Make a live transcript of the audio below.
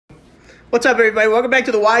What's up, everybody? Welcome back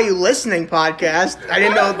to the Why Are You Listening podcast. I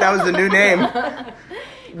didn't know that was the new name.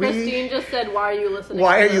 Christine just said, why are you listening?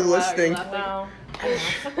 Why are you listening? Wow.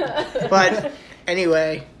 But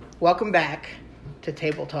anyway, welcome back to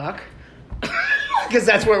Table Talk. Because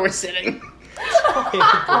that's where we're sitting.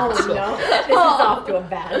 Oh no, this is off to a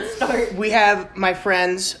bad start. We have my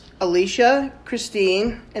friends Alicia,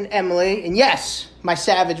 Christine, and Emily. And yes, my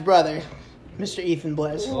savage brother, Mr. Ethan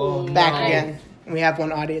Bliss. Back again. And we have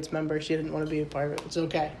one audience member. She didn't want to be a part of it. It's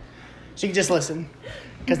okay. She can just listen.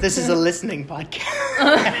 Because this is a listening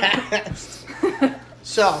podcast.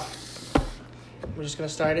 So, we're just going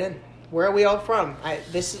to start in. Where are we all from? I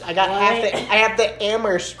have the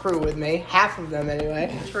Amherst crew with me. Half of them,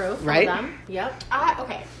 anyway. True. Right? Them. Yep.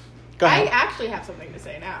 Okay. Go ahead. I actually have something to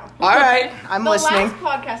say now. All right. I'm listening. The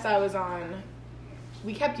last podcast I was on,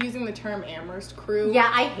 we kept using the term Amherst crew.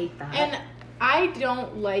 Yeah, I hate that. And I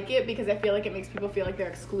don't like it because I feel like it makes people feel like they're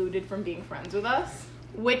excluded from being friends with us,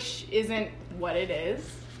 which isn't what it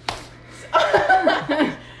is.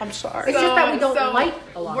 I'm sorry. It's just that we don't like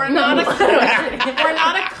a lot. We're not a clique. We're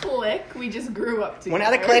not a clique. We just grew up together. We're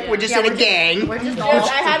not a clique. We're just in a gang. We're just I all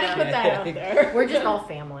had to put that out there. We're just all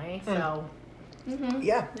family. So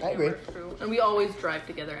Yeah, I agree. True. And we always drive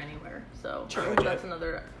together anywhere. So True. that's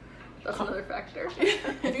another factor.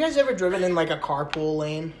 Have you guys ever driven in like a carpool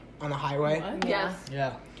lane on the highway? What? Yes.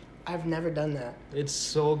 Yeah, I've never done that. it's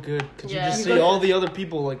so good because Yeah. you just see all the other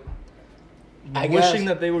people like I wishing guess.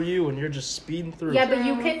 that they were you, and you're just speeding through. yeah, but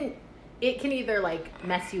it can either like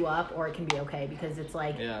mess you up or it can be okay because it's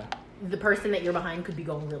like Yeah. the person that you're behind could be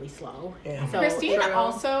going really slow. Yeah. So Christine True.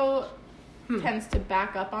 also tends to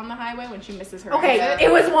back up on the highway when she misses her okay, exit.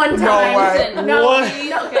 it was one No time. way. No, What?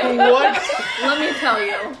 okay. What? Let me tell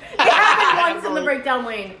you. It happened once in the breakdown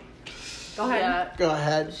lane. Go ahead. Yeah. Go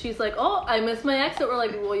ahead. She's like, oh, I missed my exit. We're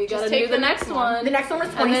like, well, you Just gotta take do the the next next one. one. The next one was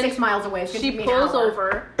And then 26 miles away. It's gonna She take me an pulls hour.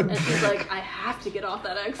 over and she's like, I have to get off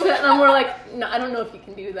that exit. And we're like, no, I don't know if you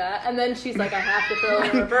can do that. And then she's like, I have to throw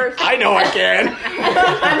in reverse. I know I can.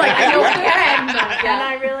 I'm like, I know can. Can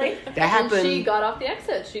I really? That And happened. she got off the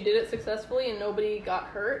exit. She did it successfully and nobody got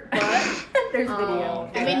hurt. But There's video.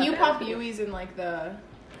 I mean, you pop Uis in like the...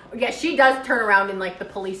 Yeah, she does turn around in like the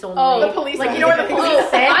police only. Oh, the police like you know what the only. police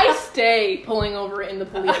said? I stay pulling over in the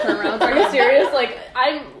police turnarounds. Are you serious? Like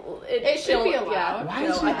It should be allowed. Yeah, Why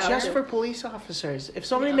no, is I it have just to. for police officers? If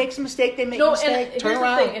somebody Yeah. makes a mistake, they make a No, and mistake. Turn here's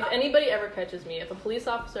around. the thing: if anybody ever catches me, if a police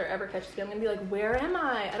officer ever catches me, I'm gonna be like, "Where am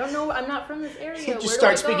I? I don't know. I'm not from this area." Just Where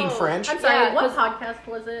start do I speaking go?" French. I'm sorry. Yeah, what 'cause- podcast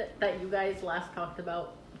was it that you guys last talking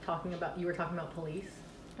about? You were talking about police.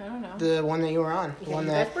 I don't know. The one that you were on. The Yeah, one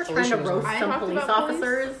you that guys were trying Alicia to was on. roast I some talked police about police?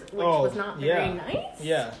 officers, which Oh, was not yeah. very nice.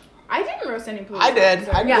 Yeah. I didn't roast any police I did.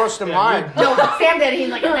 officers. I Yeah. roasted them Yeah, hard. No, Sam did. He's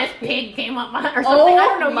like, this pig came up my or something. Oh I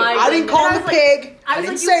don't know. my I didn't call And him a I was pig. I I was didn't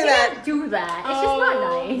like, say you that. can't do that. It's just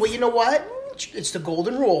not nice. Well, you know what? It's the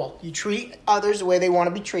golden rule. You treat others the way they want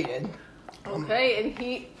to be treated. Okay, and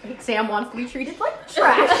he. Sam wants to be treated like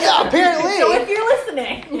trash. Yeah, apparently. So if you're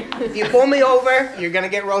listening, If you pull me over, you're going to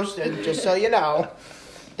get roasted, just so you know.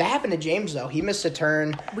 That happened to James, though. He missed a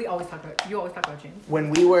turn you always talk about James. when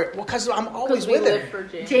we were... Well, because I'm always Because we with live him. for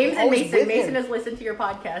James. James and Always Mason. with Mason him. has listened to your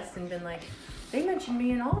podcast and been like, they mentioned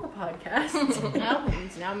me in all the podcasts. Well,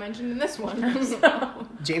 it's now mentioned in this one. So.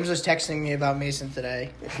 James was texting me about Mason today,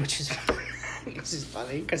 which is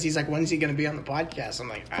funny, because he's like, when's he going to be on the podcast? I'm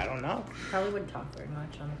like, I don't know. Probably wouldn't talk very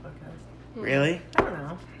much on the podcast. Really? I don't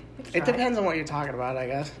know. It depends on what you're talking about, I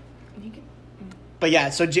guess. You can- But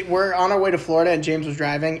yeah, so we're on our way to Florida, and James was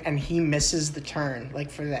driving, and he misses the turn,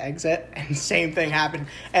 like for the exit, and same thing happened.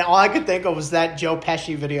 And all I could think of was that Joe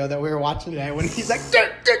Pesci video that we were watching today, when he's like,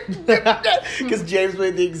 because James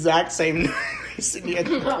made the exact same noise, and he had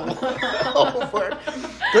to pull over.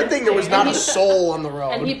 Good thing there was not a soul on the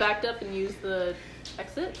road. And he backed up and used the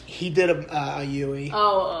exit. He did a Yui,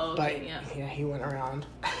 Oh, but okay, yeah. he went around.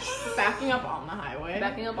 Backing up on the highway.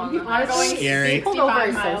 Backing up on the Honestly, Scary. pulled over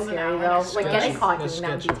is 65 so miles an scary hour. though. Like Sketchy. getting caught That's doing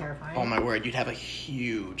that would be sketchy. terrifying. Oh my word, you'd have a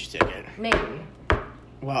huge ticket. Maybe.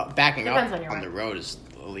 Well, backing Depends up on your on the road is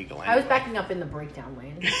illegal. I was anyway. backing up in the breakdown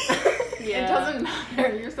lane. Yeah. It doesn't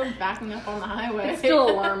matter. You're still backing up on the highway. It's still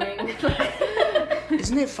alarming.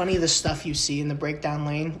 Isn't it funny the stuff you see in the breakdown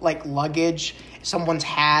lane? Like luggage, someone's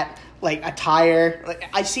hat, like a tire. Like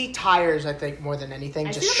I see tires, I think, more than anything.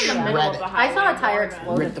 I Just see them in the middle of shredded. the I saw a highway tire more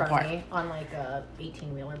explode in Ripped front apart. of me on like a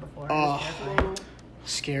 18-wheeler before. Oh. It was terrifying.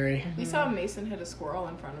 Scary. We saw Mason hit a squirrel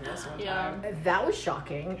in front of us one Yeah. time. That was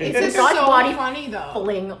shocking. It's It's It's not so body funny though.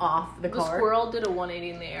 pulling off the The car. squirrel did a 180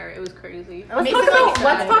 in the air. It was crazy. Let's Mason talk about likes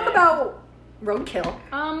let's that. talk about roadkill.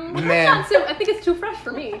 Man. Not so, I think it's too fresh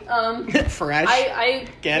for me. Fresh. I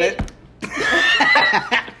Get it?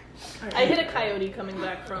 I hit a coyote coming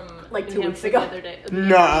back from Like New 2 weeks Hampshire ago? the other day.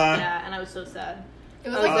 Nuh-uh. Yeah, and I was so sad. It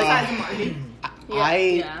was like the size of Marty.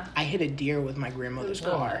 Yeah. I hit a deer with my grandmother's It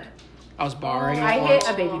was car. good. I was borrowing it I once.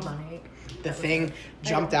 hit a baby bunny. The thing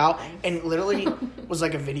jumped out and literally was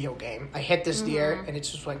like a video game. I hit this deer and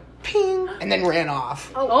it's just like ping and then ran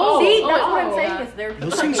off. Oh, see, oh, that's oh, what I'm saying. yeah. Is they're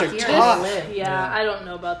Those things are here tough. to live. Yeah, I don't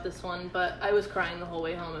know about this one, but I was crying the whole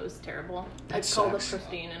way home. It was terrible. That I called up sucks.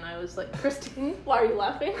 Christine and I was like, Christine, why are you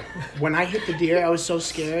laughing? When I hit the deer, I was so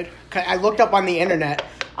scared. 'Cause I looked up on the internet.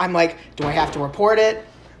 I'm like, do I have to report it?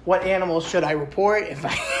 What animals should I report if I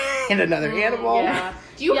hit another animal? Yeah.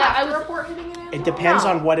 Do you Yeah, have I to was- report hitting an animal? It depends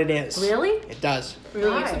No. on what it is. Really? It does. Are you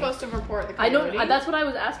Why? supposed to report the I coyote? don't. That's what I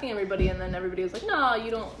was asking everybody, and then everybody was like, "No, you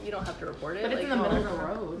don't have to report it." But it's Like, in the middle of oh. the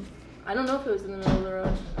road. I don't know if it was in the middle of the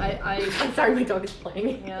road. I'm sorry, my dog is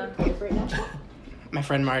playing. Yeah. Right now. My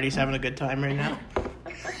friend Marty's having a good time right now.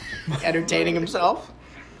 Entertaining himself.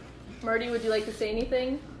 Marty, would you like to say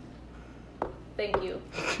anything? Thank you.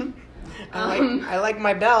 I like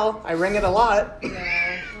my bell. I ring it a lot.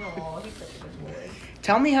 Oh, he's such a good boy.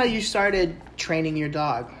 Tell me how you started training your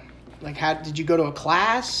dog. Like, how did you go to a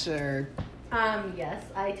class or Yes,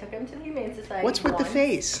 I took him to the Humane Society. what's with the once.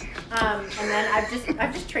 face? And then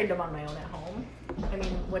I've just trained him on my own at home. I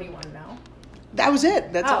mean, what do you want to know? That was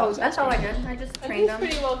it. That's all I was That's all asking. I did. I just I think trained he's him.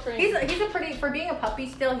 pretty well trained. He's a pretty, for being a puppy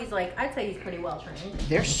still, he's like, I'd say he's pretty well trained.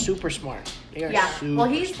 They're super smart. They are Yeah, super well,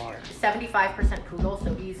 he's smart. 75% poodle,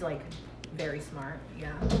 so he's like very smart.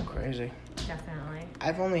 Yeah, Crazy. definitely.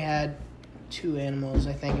 I've only had 2 animals,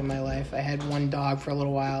 I think, in my life. I had 1 dog for a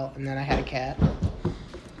little while, and then I had a cat.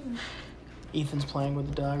 Ethan's playing with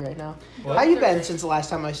the dog right now. What? How you been since the last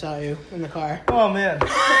time I saw you in the car? Oh man, a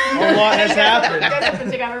lot has You guys happened. have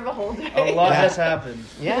been together the whole day. A lot Yeah. has happened.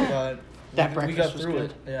 Yeah. But That we breakfast got was through good.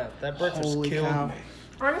 it. Yeah, that breakfast Holy killed cow. me.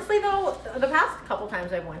 Honestly, though, the past couple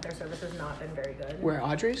times I've went, their service has not been very good. Where,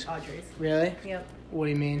 Audrey's? Audrey's. Really? Yep. What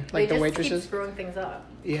do you mean? Like they the just keep waitresses? screwing things up.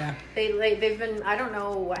 Yeah. They've been, I don't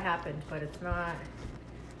know what happened, but it's not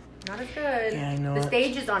as good. Yeah, I know The it.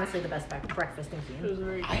 stage is honestly the best breakfast in It was Keene.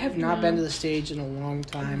 very I have not been to the stage in a long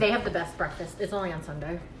time. They have the best breakfast. It's only on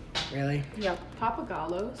Sunday. Really? Yep.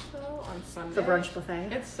 Papagallo's though on Sunday. The brunch buffet.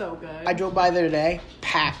 It's so good. I drove by there today.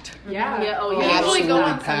 Packed. Yeah. Yeah, oh, We yeah. usually go on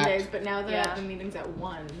Absolutely packed. Sundays, but now that Yeah. the meeting's at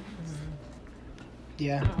 1,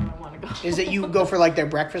 Yeah. I don't want to go. Is it you go for like their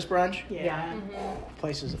breakfast brunch? Yeah.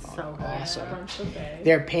 Places So good. awesome. Brunch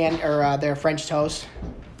buffet. Their French toast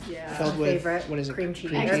Yeah. filled with Favorite what is it? cream cheese.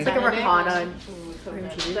 Cream It's cheese? like a ricotta. and- Ooh, so cream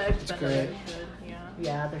good. cheese. The eggs great. Benedict is good. Yeah.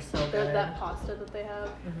 Yeah, they're so good. That pasta that they have.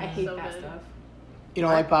 I hate so that good. stuff. You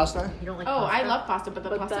don't like pasta? You don't like Oh, pasta? I love pasta, but the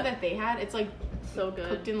But pasta that- that they had, it's like So good.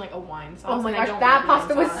 cooked in like a wine sauce. Oh my and I gosh, don't that like wine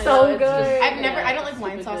pasta was sauce. I so know, it's just- good. I've never. Yeah, I don't it's like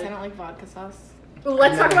wine super sauce. good. I don't like vodka sauce. Ooh,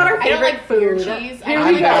 let's talk about our I don't favorite like blue food. cheese. I Here don't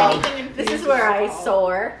we like go. anything infused This is with where I alcohol.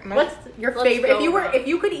 soar. My- What's your Let's favorite? go now. If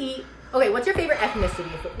you could eat, okay, what's your favorite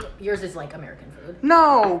ethnicity? Yours is like American food.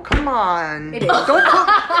 No, come on. It is.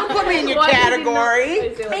 Don't put me in your Why did you category.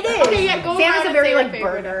 not say like It that? is. Okay, yeah, go Sam around is a and very say your like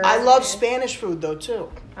favorite. burger. I love Spanish food though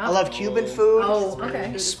too. I love Cuban food. Oh,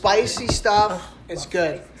 okay. Spicy stuff. It's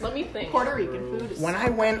good. Let me think. Puerto Rican food. Is When I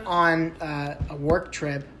went on a work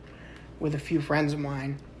trip with a few friends of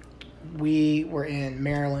mine, we were in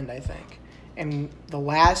Maryland, I think. And the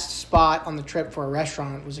last spot on the trip for a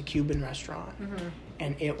restaurant was a Cuban restaurant.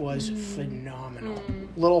 And it was phenomenal.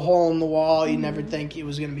 Little hole in the wall. You never think it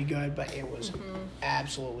was going to be good, but it was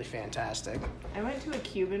absolutely fantastic. I went to a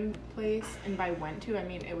Cuban place, and by went to, I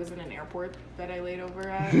mean it was in an airport that I laid over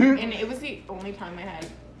at, and it was the only time I had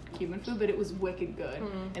Cuban food, but it was wicked good.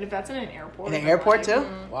 And if that's in an airport, In the then, airport like, too?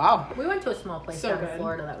 Wow. We went to a small place So down in good.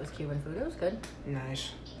 Florida that was Cuban food. It was good.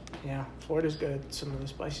 Nice. Yeah, Florida's good at some of the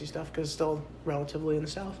spicy stuff because it's still relatively in the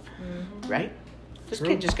south. Right? This True.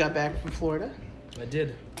 kid just got back from Florida. I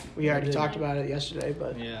did. We already did. talked about it yesterday,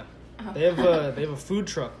 but Yeah. They have a food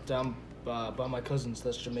truck down by my cousin's.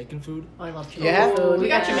 That's Jamaican food. Oh, I love Yeah? Jamaican food. We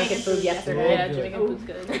got Yeah. Jamaican food yesterday. Yeah, Good. Jamaican food's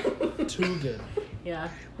good. Too good. Yeah.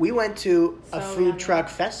 we went to a So food yummy. truck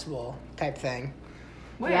festival type thing.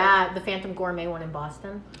 Where? Yeah, the Phantom Gourmet one in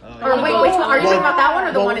Boston. Oh, Or yeah. wait, which one? Are you Well- talking about that one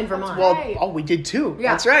or the well- one in Vermont? Well, right. oh, we did too.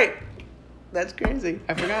 Yeah. That's right. That's crazy.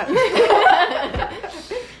 I forgot.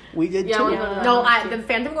 We did Yeah, too. we went to No, that. the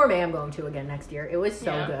Phantom Gourmet I'm going to again next year. It was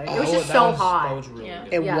so Yeah. good. Oh, It was just that so was- hot. That was really Yeah.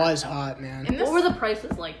 good. It Yeah. was hot, man. In this, What were the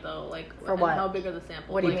prices like though? Like For and what? how big are the samples?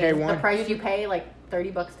 What do you We Like- pay mean? one. The price you pay, like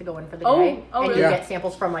 $30 to go in for the Oh, day, oh, and really? you Yeah. get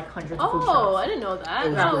samples from like hundreds of food Oh, trucks. I didn't know that. It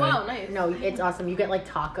was Oh great. wow, nice. No, it's awesome. You get like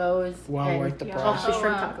tacos. Well and worth the Yeah. price. the Oh,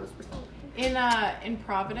 shrimp wow. tacos were so good. In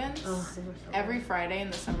Providence, every Friday in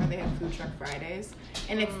the summer they have food truck Fridays,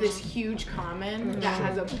 and it's this huge common that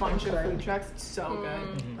has a bunch of food trucks. It's so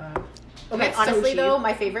good. Okay, It's so honestly cheap. though,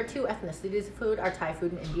 my favorite two ethnicities of food are Thai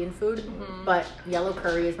food and Indian food. But yellow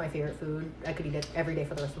curry is my favorite food. I could eat it every day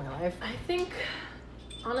for the rest of my life. I think,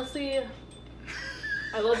 honestly,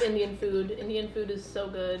 I love Indian food. Indian food is so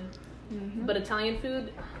good. But Italian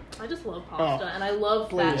food, I just love pasta. And I love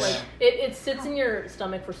that. please. Like, it sits in your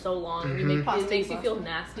stomach for so long. It makes you feel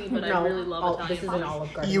nasty, but I really love Italian This is food. an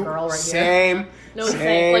Olive Garden girl right here. Same. No, it's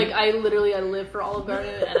same. like, I live for Olive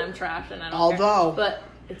Garden, and I'm trash, and I don't Although- care. But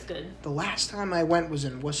it's good. The last time I went was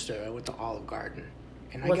in Worcester. I went to Olive Garden,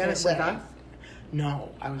 and Was I gotta it say, with us? no,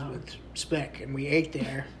 I was with Spick, and we ate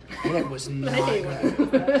there, and it was not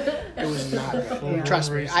good. It was not good. Yeah.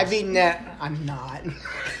 Trust me, I've eaten it. I'm not.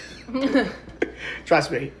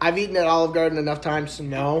 Trust me, I've eaten at Olive Garden enough times to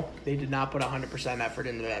know they did not put 100% effort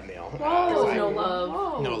into that meal. There was Like, no love.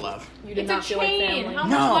 Whoa. no love. You did It's not a feel like chain. family. How No.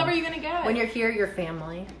 much love are you gonna get? When you're here, you're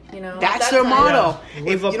family. You know. That's That's their nice. motto. Yeah. If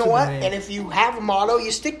Live up you to know what, the name. and if you have a motto,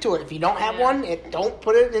 you stick to it. If you don't have Yeah. one, don't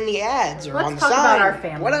put it in the ads or Let's on the talk sign. about our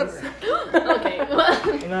families. Whatever.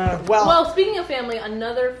 Okay. Nah. Well, Speaking of family,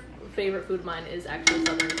 another favorite food of mine is actually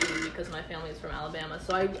Southern food because my family is from Alabama.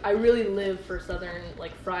 So I really live for Southern,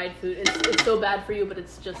 like, fried food. It's so bad for you, but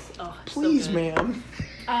it's just, it's please, so good. ma'am.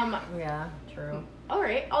 Yeah, true. All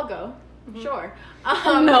right, I'll go. Sure.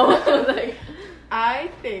 No. Like, I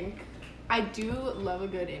think I do love a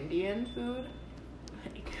good Indian food.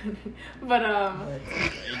 But I'm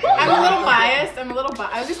a little biased.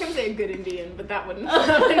 I was just gonna say a good Indian, but that wouldn't.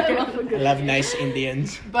 I love nice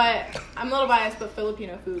Indians. But I'm a little biased. But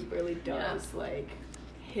Filipino food really does like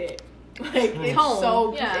hit. Like it's Home.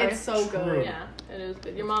 so Yeah. it's so good. yeah, it is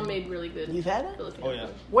good. Your mom made really good You've had it? Filipino Oh yeah,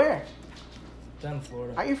 food. Where? down in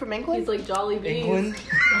Florida. Are you from England? He's like Jolly Bees. England.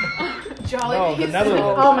 Jolly No, the Bees.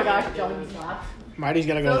 Netherlands. Oh my gosh, Johnny slaps. Marty's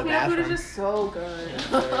gotta go to the Filipino food is bathroom. just so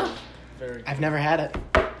good. Very. I've never had it.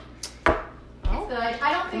 It's good.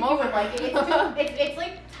 I don't think I'm you would over like it. It's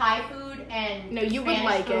like Thai food and No, you would Spanish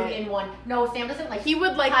like food it. in one. No, Sam doesn't like. He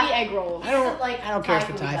would like Thai- the egg rolls. I don't. like I don't care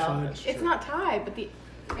for Thai Thai food, food. It's not Thai, but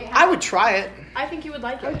I would try it. I think you would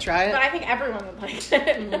like it. I would try it. But I think everyone would like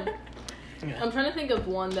it. I'm trying to think of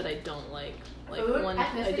one that I don't like. Like Food? one,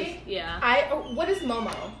 Ethnicity? yeah. What is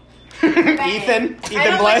Momo? Ethan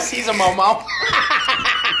don't Bliss, he's a Momo.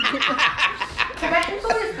 Tibetan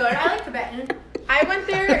food is good. I like Tibetan. I went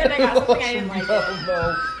there and I got something I didn't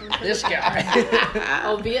like. This guy.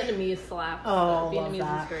 Oh, Vietnamese slaps. Oh, love Vietnamese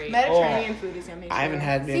that. is great. Mediterranean food is yummy. I haven't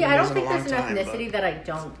had Vietnamese See, I don't in a think long there's an time, ethnicity that I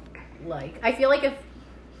don't like. I feel like if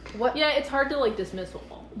what Yeah, it's hard to like dismiss one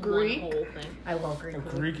Greek? whole thing. I love Greek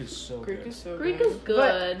food. Greek is so Greek good. is so Greek good. is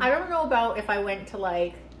good. But I don't know about if I went to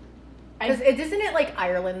like, because isn't it like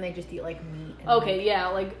Ireland? They just eat like meat. And Okay, yeah,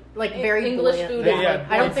 like very English bland. food. They, is yeah,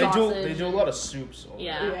 like I don't white think- sausage they do a lot of soups. Also.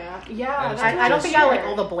 Yeah. Yeah. I don't think I like sure.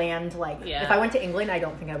 all the bland like. Yeah. If I went to England, I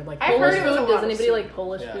don't think I would like. I've Polish heard it was a food. lot Does of anybody soup. like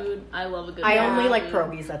Polish Yeah. food? I love a good. I only Polish like food.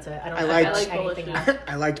 pierogies. That's it. I don't. I like liked- I like Polish anything food. else.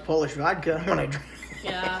 I liked Polish vodka when I drank.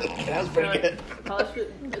 Yeah, That was pretty good. Polish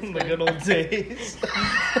food. It's The good. good old days.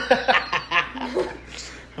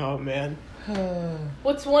 Oh man,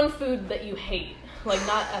 What's one food that you hate? Like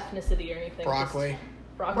not ethnicity or anything. broccoli.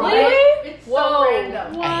 Just broccoli. Really? It's so Whoa.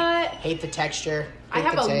 random. What? I hate the texture. I Hate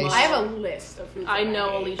have the taste. I have a list of foods. I that know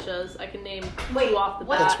hate. Alicia's. I can name Wait, two off the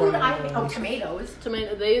what's That's bat. food one I of hate? my Oh, ones. tomatoes.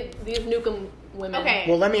 Tomato. These Nukem women. Okay.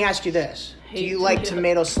 Well, let me ask you this: Do Hate you like tomato.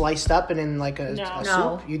 tomatoes sliced up and in like a No.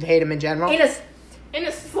 No. soup? You'd hate them in general. In a In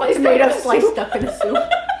a slice tomato of sliced up in a soup.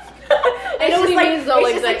 I know what he means though.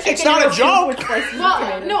 Like that. It's not a joke.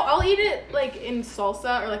 Well, no, I'll eat it like in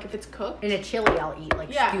salsa or like if it's cooked. In a chili, I'll eat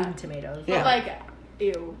like Yeah. stewed tomatoes. Yeah. But like,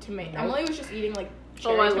 ew, tomato. Nope. Emily was just eating like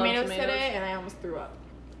Oh, cherry I love tomatoes tomatoes. today, and I almost threw up.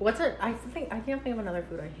 What's it? I can't think of another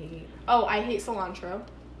food I hate. Oh, I hate cilantro.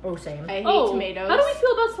 Oh, same. I hate Oh, tomatoes. how do we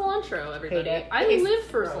feel about cilantro, everybody? Hate it. I It's live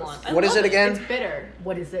for gross. cilantro. I What is love it again? It's bitter.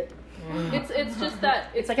 What is it? It's just that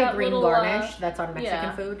It's like that a green little, garnish that's on Mexican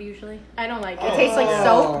yeah. food usually. I don't like it. It tastes like Oh.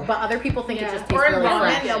 soap, but other people think it Yeah. just tastes Or in really ramen.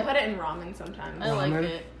 fresh. They'll put it in ramen sometimes. I like Ramen.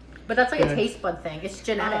 it. But that's like a Good. taste bud thing. It's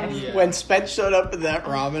genetic. Yeah. When Spence showed up in that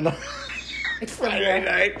ramen It's still Friday here.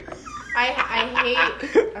 night, I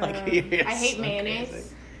hate Like, he is I hate so mayonnaise crazy.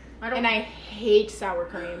 and I hate sour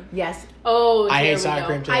cream. Yes. Oh, I here hate we sour go.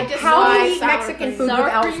 cream too. I just How do like you eat sour Mexican cream. food Sour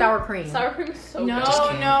without cream? sour cream? Sour cream is so No, good. Just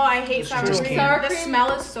can't. no, I hate sour just cream. can't. The Sour cream?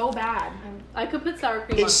 smell is so bad. I could put sour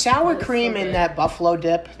cream on Is sour pizza, cream it's so in good. that buffalo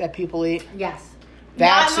dip that people eat? Yes.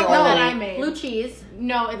 That's Not the the one that only. I made. Blue cheese.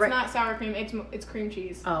 No, it's Right. not sour cream. It's cream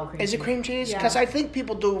cheese. Oh, cream Is it cheese. cream cheese? Yeah. Because I think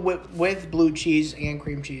people do with blue cheese and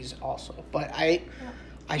cream cheese also. But I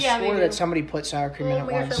I Yeah, they swore do. that somebody put sour cream in Oh it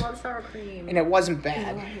my gosh, once, I love sour cream. and it wasn't I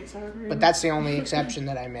bad. hate sour cream. But that's the only exception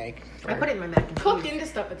that I make. I put it in my mac and cooked cheese. into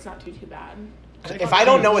stuff. It's not too bad. If I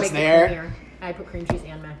don't know it's Make it there, creamier. I put cream cheese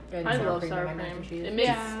and mac. And I sour love cream in sour my mac and cream. cheese. It makes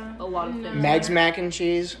Yeah. a lot of things. Meg's mac and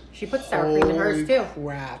cheese. She puts sour cream in hers too.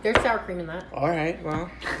 Crap. There's sour cream in that. All right, well,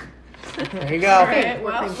 there you go. Alright, Or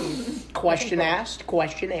well. cream cheese. Question asked,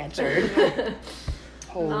 question answered.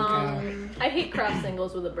 Holy cow. I hate Kraft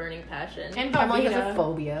singles with a burning passion. And Emily has a Velveeta.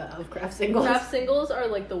 phobia of Kraft singles. Kraft singles are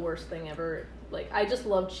like the worst thing ever. Like I just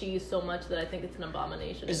love cheese so much that I think it's an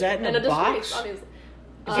abomination. Is that in and a it just box? makes- obviously-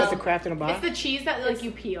 Is that the Kraft in a It's box? the cheese that like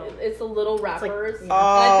you peel. It's the little wrappers. like- And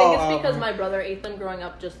I think it's Oh, because oh. my brother ate them growing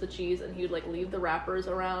up, just the cheese, and he would like leave the wrappers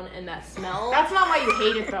around, and that smell. That's not why you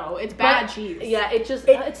hate it though. It's bad cheese. Yeah, it just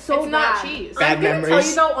It- it's so it's not bad. cheese. Bad I'm gonna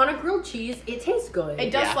memories. tell you though, on a grilled cheese, it tastes good.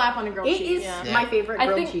 It does Yeah. slap on a grilled It cheese. is Yeah. my favorite I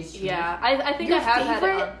grilled think cheese. yeah, I think Your I have had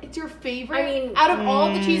favorite? it. It's your favorite. I mean, out of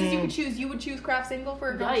all the cheeses you could choose, you would choose Kraft single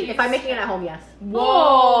for a grilled Yikes. cheese. If I'm making it at home, yes.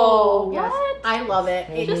 Whoa, Yes. what? I love it.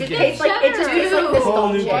 It Just just get tastes like it just tastes like cheddar.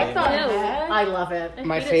 Whole new nostalgia. game. What the Ew. heck? I love it. I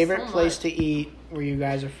My hate it favorite so place much. to eat where you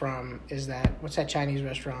guys are from is that, what's that Chinese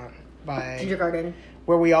restaurant by Ginger Garden.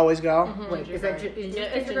 where we always go? Wait, is that Garden. is Yeah,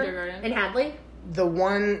 it it's Ginger Garden. in Hadley? The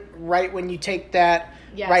one right when you take that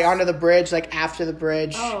Yes. right onto the bridge, like after the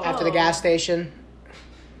bridge, Oh. after the gas station.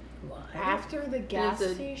 After the gas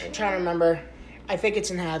Is it- station. I'm trying to remember. I think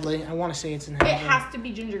it's in Hadley. I want to say it's in It Hadley. has to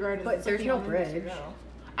be Ginger Garden. But It's there's the no only place to bridge. go.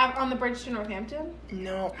 On the bridge to Northampton?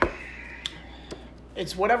 No.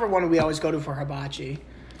 It's whatever one we always go to for hibachi.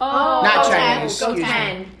 Oh, Not Go Chinese, 10. Go excuse me.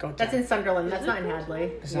 10. Go That's 10. in Sunderland. That's not in Hadley.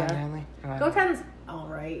 It's not in Hadley? Go 10's all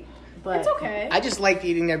right, but It's okay. I just like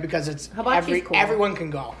eating there because it's Hibachi's cool. everyone can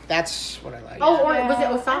go. That's what I like. Oh, or was it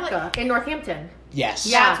Yeah. Osaka in Northampton? yes.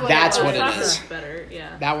 Yeah, that's what it Osaka's is. better,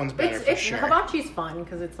 yeah. That one's better It's for sure. hibachi's fun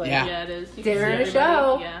because it's like Yeah. Yeah, it is. You Dinner can and a see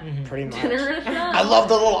everybody. show. Yeah. Pretty much. Dinner and a show. I love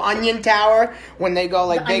the little onion tower when they go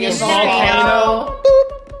like The big and onion small. volcano.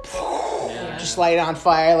 Boop. Just light it on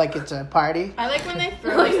fire like it's a party. I like when they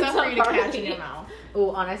throw Like stuff for you to it's a catch in party. your mouth.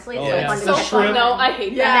 Oh, honestly, it's Oh, so yeah. fun to So catch fun. one. No, I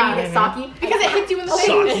hate Yeah, that. and then you get sake. Because it hits you in the Sucks.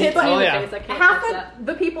 face. It hits Oh, me in the yeah. face. I can't Half catch that. of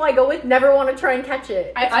the people I go with never want to try and catch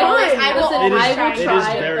it. It's I fun. listen, I will listen, always I will try. it is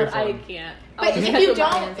try, very but I fun. can't. But I'll if catch you with my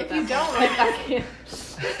don't- hands if at you that. don't- Like, I can't.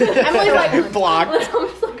 Emily's like, You're blocked. I'm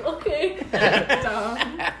just like, okay.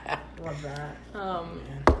 Love that.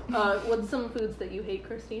 What's some foods that you hate,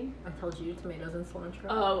 Christine? I told you tomatoes and cilantro.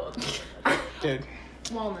 Oh, Dude.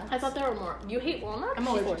 walnuts. I thought there were more. You hate walnuts? I'm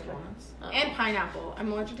allergic to walnuts. Oh. And pineapple.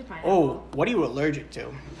 I'm allergic to pineapple. Oh, what are you allergic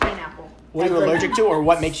to? Pineapple. What are you allergic to or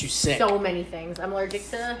what makes you sick? So many things. I'm allergic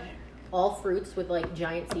to all fruits with like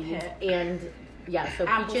giant seeds Pit. and yeah, so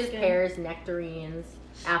Apple peaches, skin. pears, nectarines,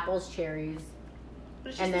 apples, cherries, But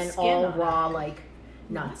it's just and the then skin all on it. raw like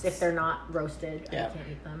nuts. If they're not roasted, Yeah. I can't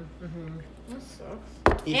eat them. That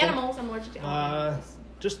sucks. Ethan? Animals. I'm allergic to animals.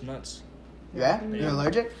 Just nuts. Yeah? You're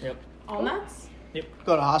allergic? Yep. All nuts?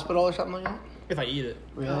 Go to hospital or something like that? If I eat it.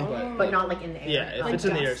 Really? But not like in the air. Yeah, if Like it's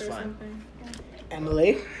in the air, Dust it's or fine. something.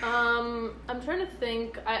 Emily? I'm trying to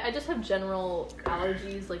think. I just have general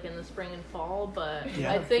allergies like in the spring and fall, but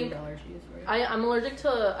Yeah. I think food allergies, right? I'm allergic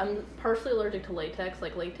to. I'm partially allergic to latex.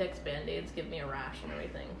 Like latex band-aids give me a rash and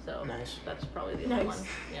everything. So Nice. that's probably the only Nice. one.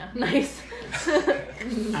 Yeah, nice.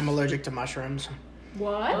 I'm allergic to mushrooms.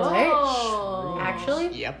 What? Oh, Actually,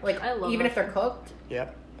 Yep. like I love even if they're cooked.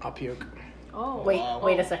 Yep. I'll puke. Oh,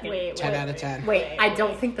 Wait a second. Wait, 10 wait, out of 10. Wait, I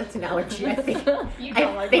don't think that's an allergy. I think You don't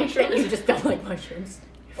I like think that mushrooms? you just don't like mushrooms.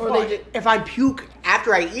 Or Well, they. if I puke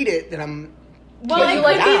after I eat it, then I'm... Well, Can't you go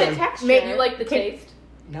like down. the texture. Mate, you like the Can- taste.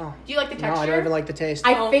 No. Do you like the No, texture? I don't even like the taste.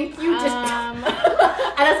 I think you just. and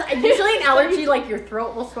that's usually an allergy. Like your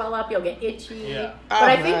throat will swell up, you'll get itchy. Yeah. But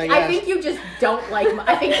I Oh, think yes. I think you just don't like.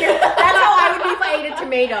 I think you're. That's how I would be if I ate a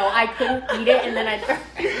tomato. I couldn't eat it, and then I'd.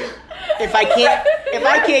 If I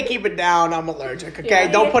can't keep it down, I'm allergic. Okay, Yeah.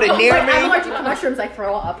 don't put it near I'm me. allergic to mushrooms. I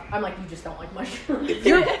throw up. I'm like, you just don't like mushrooms.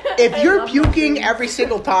 If you're puking every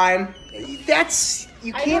single time, that's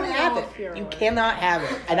you I can't don't have know it. if you're You allergic. cannot have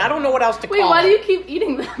it, and I don't know what else to Wait, call why it. do you keep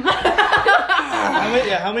eating them?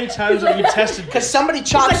 How many times have you tested Because this? somebody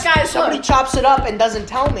chops like, guys, somebody look. chops it up and doesn't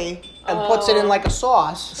tell me and puts it in like a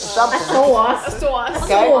sauce or something. Sauce. Sauce. Okay,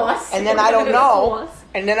 Sauce. and then I don't know, Sauce.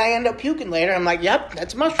 and then I end up puking later. I'm like, "Yep,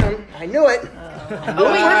 that's mushroom. I knew it." I knew it for a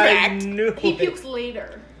I fact. knew He it. pukes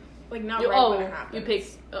later. Like, not You, right when it you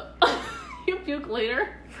happens. puke. You puke later.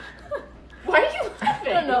 Why are you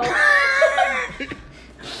laughing? I don't know.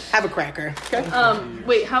 Have a cracker. Okay.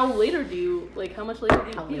 Wait, how later do you like? How much later do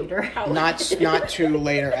you How puke? later? Not too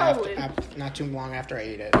later How after, later? not too long after I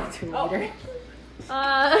eat it. Too later.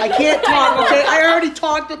 I can't talk, okay? I already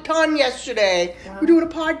talked a ton yesterday. We're doing a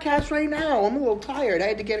podcast right now. I'm a little tired. I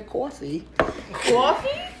had to get a coffee. Coffee?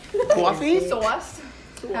 Coffee? Sauce?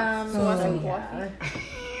 Sauce and yeah.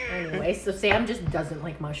 Anyway, so Sam just doesn't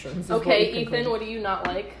like mushrooms. is Okay, what we Ethan, concluded. what do you not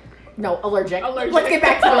like? No, allergic. Allergic. Let's get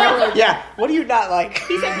back to allergic. Yeah. What do you not like?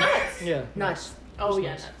 He said nuts. Yeah. Nuts. Oh,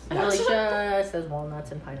 yeah, nuts. Alicia says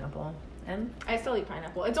walnuts and pineapple. And I still eat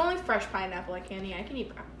pineapple. It's only fresh pineapple I can't eat. I can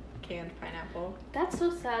eat canned pineapple. That's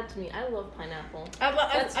so sad to me. I love pineapple. At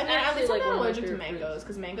That's least I'm actually, not like, one of my allergic to favorite mangoes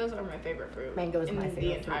because mangoes are my favorite fruit. Mango is in my the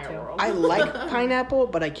favorite fruit, entire too. world. I like pineapple,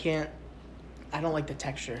 but I can't. I don't like the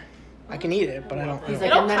texture. I can eat it, but I don't. He's I like,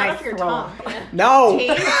 don't- and then cut I off your throw tongue. up. No.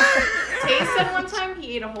 Tay said one time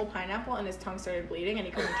he ate a whole pineapple and his tongue started bleeding and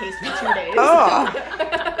he couldn't taste for 2 days. Oh.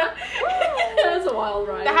 That was a wild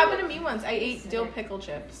ride. That happened to me once. I ate dill pickle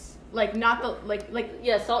chips. Like not the like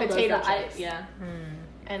Yeah, salt potato does that. chips. Yeah.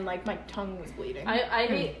 and like my tongue was bleeding.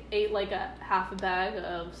 I ate like a half a bag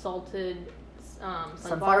of salted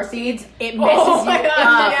Sunflower seeds. It messes Oh my you God,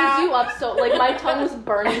 up. It yeah. messes you up so like my tongue was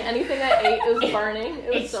burning. Anything I ate, it was burning.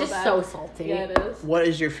 It was It's so just bad. so salty. Yeah, it is. What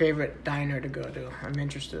is your favorite diner to go to? I'm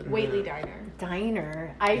interested. in Whately that. Diner.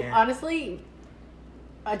 Diner. I Yeah. honestly,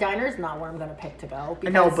 a diner is not where I'm gonna pick to go. I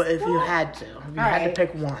know, because- but if you had to Alright.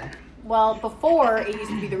 pick one. well, before it used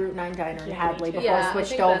to be the Route 9 Diner in Hadley before Yeah, I I switched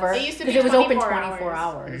think that's- over. It used to because be it was open 24 24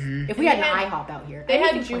 hours. Mhm. If we And had they an had- IHOP out here, They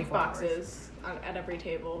had anything 24 hours. jukeboxes at every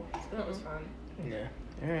table. So that was fun. Yeah.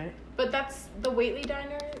 All right. But that's the Whately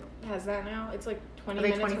Diner has that now. It's like 20 Are they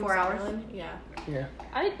minutes 24 from hours? Skyline. Yeah. Yeah.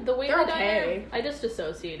 The way They're Diner, okay. I just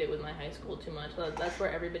associate it with my high school too much. That's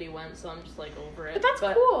where everybody went, so I'm just like over it. But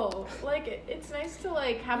that's cool. Like it's nice to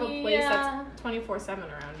like have a place Yeah. that's 24/7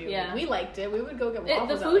 around you. Yeah. We liked it. We would go get The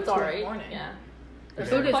waffles food's at like 2 in alright. the morning. Yeah. The Yeah.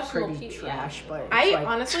 food is Questionable pretty tea- yeah. trash, but it's I like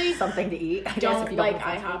honestly something to eat. I guess, if don't you like want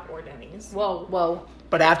fast food. IHOP or Denny's. Whoa. Whoa.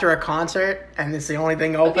 But after a concert and it's the only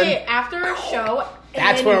thing open, Okay, after a show,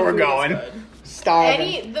 That's any where we're food is going. good.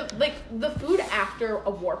 starving. The food after a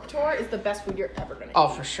Warped Tour is the best food you're ever gonna eat. Oh,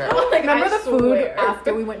 for sure. Like, Remember I the food swear.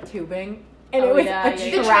 after we went tubing? And Oh, it was yeah, a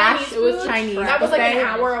yeah, yeah. trash. The It was Chinese Chinese. food? That was like an buffet,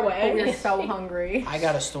 hour but we away. were so hungry. I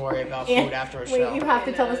got a story about food And- after a show. Wait, you have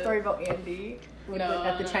to tell the story about Andy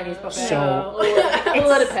at the Chinese buffet. So- We'll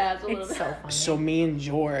let it pass. We'll let It's it so pass. funny. So me and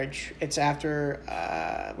George, it's after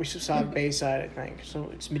we saw Bayside, I think. So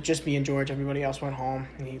it's just me and George. Everybody else went home,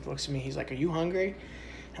 and he looks at me. He's like, "Are you hungry?"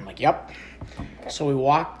 I'm like, "Yep." So we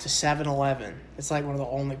walked to 7-Eleven. It's like one of the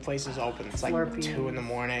only places open. It's like Slurpees. 2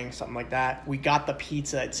 a.m, something like that. We got the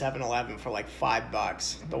pizza at 7-Eleven for like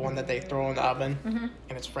 $5. The one that they throw in the oven,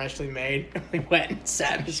 and it's freshly made. We went and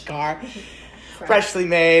sat in his car. Freshly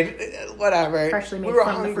made, whatever. Freshly made we were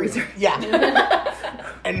from the hungry. freezer. Yeah.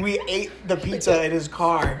 And we ate the pizza in his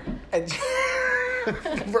car. And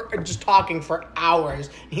we're just talking for hours.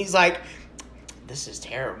 He's like, "This is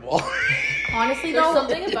terrible." Honestly, There's though,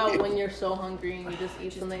 something about when you're so hungry and you just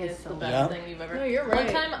eat something tastes that's the so best Yeah. thing you've ever. No, you're One right.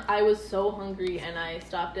 time I was so hungry and I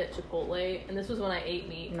stopped at Chipotle, and this was when I ate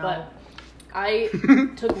meat, No. but I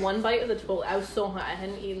took one bite of the Chipotle. I was so hungry. I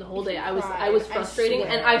hadn't eaten the whole day. I was cried. frustrating, I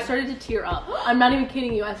and swear. I started to tear up. I'm not even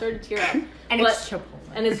kidding you. I started to tear up. and But- it's Chipotle.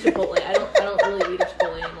 And it's Chipotle. I don't really eat a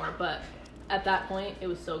Chipotle anymore, but at that point it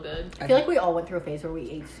was so good. I feel like we all went through a phase where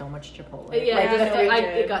we ate so much Chipotle. Yeah, Like, I know we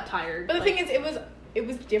it did. got tired. But the like, thing is, it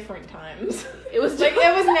was different times. it was Like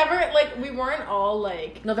it was never like we weren't all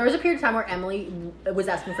like. No, there was a period of time where Emily was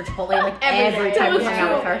asking for Chipotle like Every every day. time we It was hung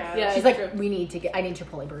out with true. her. Yeah. Yeah, She's it's like, true. I need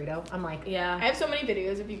Chipotle burrito. I'm like, I Yeah. have so many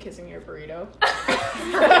videos of you kissing your burrito.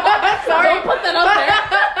 Sorry, don't put that up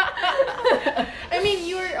there. I mean,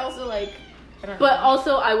 you were also like. I don't But know.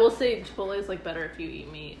 also, I will say Chipotle is like better if you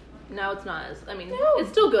eat meat. Now it's not as. I mean, No, it's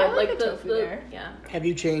still good. I like like the tofu there. yeah. Have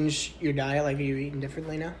you changed your diet? Like, are you eating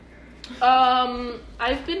differently now?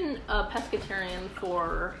 I've been a pescatarian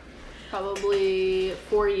for probably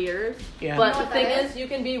 4 years. Yeah. But You know the what thing that is, you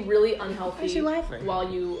can be really unhealthy Why is she laughing? while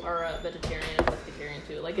you are a vegetarian and pescatarian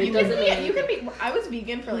too. Like it You can doesn't be. mean You can be. I was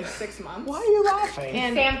vegan for like 6 months. Why are you laughing?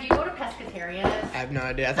 And Sam, do you go to pescatarian? I have no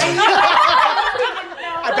idea.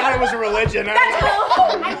 I thought it was a religion.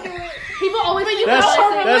 People always think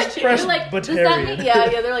That's they're like, does that mean? Presbyterian.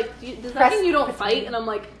 Yeah. They're like, does that mean you don't fight? And I'm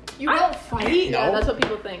like, you don't fight. yeah, No. that's what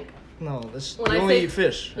people think. No, this When you I only say- eat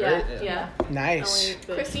fish, Yeah, right? yeah. I only Nice. eat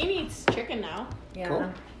fish. Christine eats chicken now. Yeah.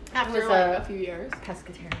 Cool. After was like a- a few years.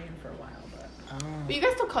 Pescatarian for a while, but But you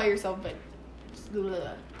guys still call yourself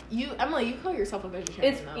you Emily, you call yourself a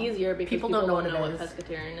vegetarian. It's though. easier because People people, don't know don't what know it what is.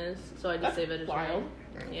 pescatarian is, so I just That's say vegetarian.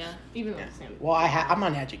 Yeah. Even though Yeah. it's the same. Well, I'm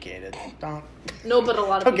uneducated. Don't No, but a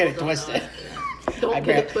lot of Don't people get it twisted. Know. Don't I get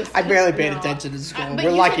it barely, twisted. I barely paid No. attention to school. But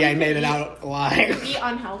We're you lucky can- I you made can it eat- out alive. Eat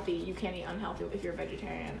unhealthy. You can't eat unhealthy if you're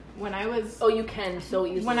vegetarian. When I was Oh, you can so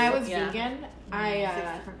easily. when I was yeah. vegan,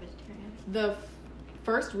 the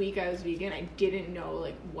first week I was vegan, I didn't know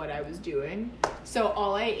like what I was doing. So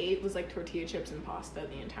all I ate was like tortilla chips and pasta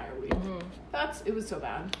the entire week. It was so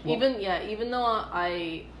bad. Even though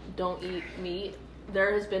I don't eat meat,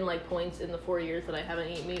 there has been like points in the 4 years that I haven't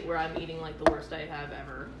eaten meat where I'm eating like the worst I have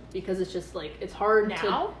ever, because it's just like it's hard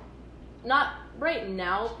Now? not right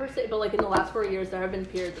now per se, but like in the last 4 years there have been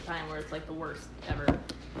periods of time where it's like the worst ever.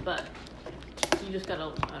 But you just gotta, I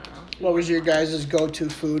don't know. What was your guys' go-to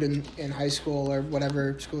food in high school or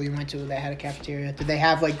whatever school you went to that had a cafeteria? Did they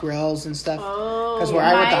have like grills and stuff? Oh, 'Cause where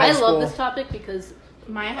I went to high I school- love this topic because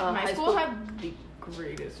My high school school- had the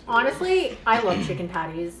greatest food. Honestly, I love chicken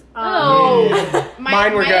patties.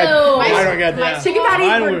 Mine were good. Mine were good. Yeah. Chicken patties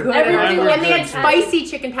Mine were were- good. Everybody And loved they had chicken spicy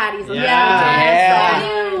chicken patties. Yeah.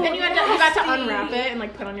 Yeah. Then you got to unwrap it and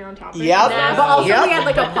like put on your own topping. Yep. But also Yep. we had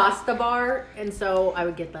like a pasta bar, and so I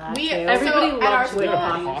would get that. We too. Everybody so at our loves school,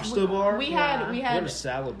 chicken Pasta bar? we had We had a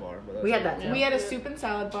salad bar. But that's We had it. that too. We had a soup and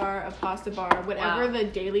salad bar, a pasta bar, whatever Wow. the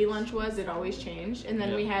daily lunch was, it always changed. And then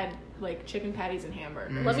Yeah. we had like chicken patties and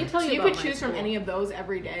hamburgers. let me tell So you you about could my choose from school. any of those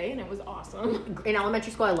every day, and it was awesome. In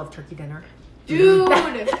elementary school, I loved turkey dinner. Dude,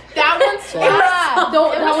 that one's slapped.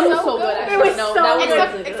 No, It that one was so good. good. Actually. It was no, so that one good. was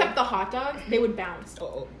really good. Except the hot dogs, they would bounce.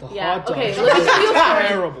 Oh, the Yeah. hot dogs. Okay. Let me tell you a story.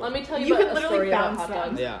 Terrible. Let me tell you, You about could a literally story about bounce hot them.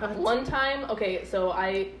 dogs. Yeah. One time, okay, so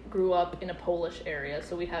I grew up in a Polish area,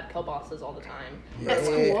 so we'd have kielbasas all the time. At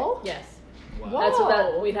school? Yes. Wow. That's what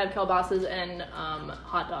that we'd have kielbasas and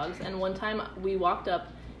hot dogs. And one time we walked up,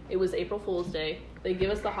 it was April Fool's Day. They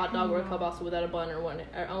give us the hot dog or a kielbasa without a bun or one.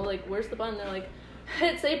 I was like, "Where's the bun?" They're like,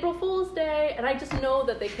 "It's April Fool's Day," and I just know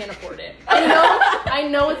that they can't afford it. I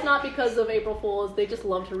know it's not because of April Fools. They just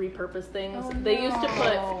love to repurpose things. They used to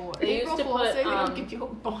put. They April used to Fool's put. Day, they don't give you a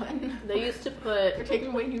bun. They used to They're put taking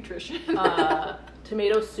away nutrition.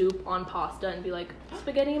 tomato soup on pasta and be like,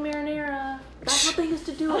 spaghetti marinara. That's what they used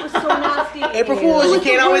to do. It was so nasty. April It Fools, was you the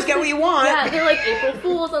can't always worst get what you want. Yeah, they're like April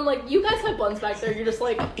Fools. I'm like, you guys have buns back there. You're just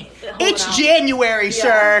like, holding It's out. January,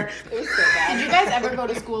 sir. It was so bad. Did you guys ever go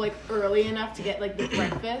to school like early enough to get like the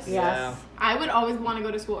breakfast? Yes. I would always want to go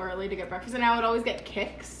to school early to get breakfast, and I would always get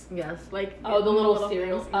Kicks. Yes. Like Oh, the little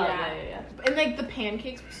cereals. things. Oh, Yeah. yeah. And like the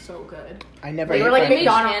pancakes were so good. I never They ate were like that. made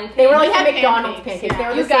McDonald's. pancakes. They were like We the had McDonald's pancakes, pancakes. They yeah.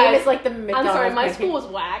 were You the same guys- as like the I'm McDonald's sorry, my pancakes. school was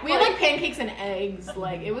whack. We had like pancakes and eggs.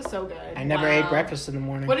 Like it was so good. I never Wow. ate breakfast in the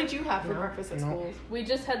morning. What did you have for No. breakfast at No. school? We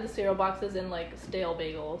just had the cereal boxes and like stale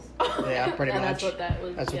bagels. Yeah, pretty and much. that's what that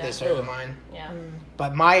was. That's what yeah. they served at mine. Yeah.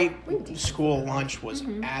 But my school lunch was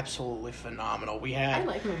absolutely phenomenal. We I had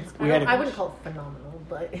like mine. we had I a, wouldn't call it phenomenal,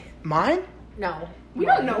 but mine, no. We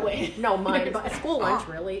don't know it. No, mine. But school lunch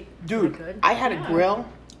really. dude. Good. I had Yeah. a grill.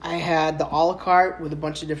 I had the a la carte with a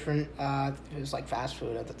bunch of different. It was like fast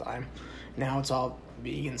food at the time. Now it's all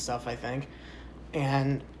vegan stuff, I think.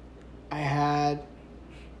 And I had.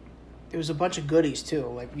 It was a bunch of goodies too.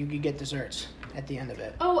 Like you could get desserts at the end of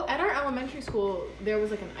it. Oh, at our elementary school, there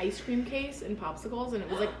was like an ice cream case and popsicles, and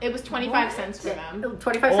it was 25 cents for them.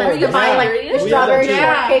 25 Oh, cents to yeah. buy like We the had strawberry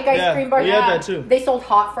that too. shortcake ice Yeah, cream bar. we had that too. They sold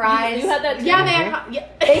hot fries. You had that too? Yeah, they had. Yeah.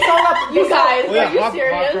 They sold up. You guys, Oh, yeah, are you hot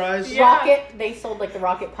serious? fries. Yeah. Rocket. They sold like the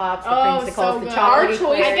rocket pops, the Oh, creamsicles, so the good. chocolate. Our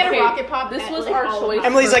choice- I get a Okay, rocket pop. this at, was like, our all of choice. them.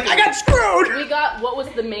 Emily's like, I got screwed. We got what was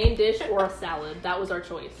the main dish or a salad. That was our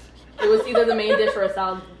choice. It was either the main dish or a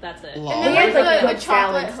salad. That's it. Lol. And They then had, there's like, the good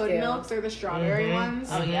chocolate salads, hood too. milks or the strawberry ones.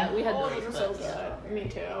 Oh yeah, we had Oh, those. those were so but- good. Me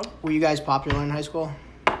too. Were you guys popular in high school?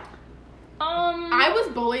 I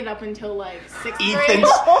was bullied up until like 6th grade.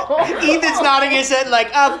 Ethan's nodding his head like,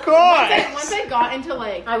 of course. Once I got into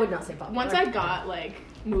like, I would not say popular. once I got like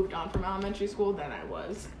moved on from elementary school, then I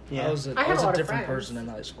was. Yeah, I was a, I I had was a a lot of different friends. person in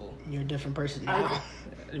high school. you're a different person I now.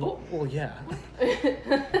 Well, yeah.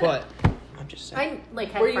 But I'm just saying. I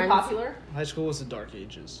like had Were you friends. popular? high school was the dark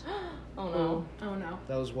ages. Oh no. Oh no.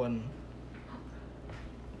 That was when.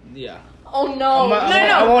 Yeah. Oh no.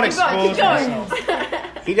 I won't keep going, expose keep going.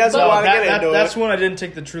 myself. He doesn't So want to get into that's it. when I didn't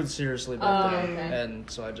take the truth seriously back then, okay. and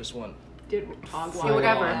so I just went. Did hog See,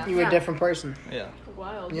 whatever. Yeah. You were Yeah. a different person. Yeah.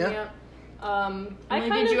 Wild. Yeah. I Emily,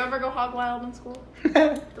 kind did of. you ever go hog wild in school?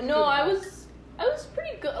 No, I was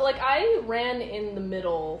pretty good. Like I ran in the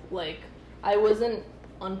middle. Like I wasn't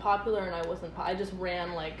unpopular and I wasn't. I just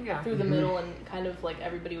ran like Yeah. through the middle and kind of like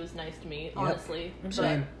everybody was nice to me. Honestly. But,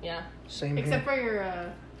 Same. yeah. Same Except here.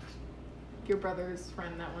 for your brother's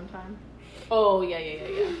friend that one time. Oh yeah.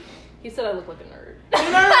 He said I look like a nerd. No,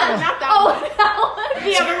 not that one. that one.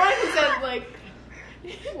 The other one who said like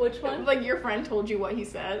Which one? Like your friend told you what he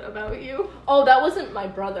said about you. Oh, that wasn't my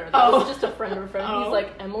brother. That Oh. was just a friend of a friend. Oh. He's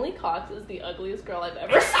like, Emily Cox is the ugliest girl I've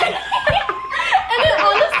ever seen. And it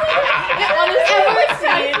honestly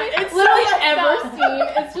it's literally so ever messed seen.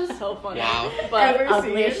 It's just so funny. Wow. But Ever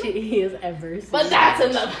Ugliest seen? he has ever seen. but that's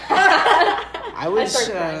enough. I I was.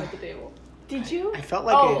 started crying at the table. Did you? I felt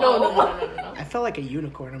like Oh a, no. I felt like a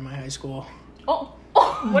unicorn in my high school. Oh.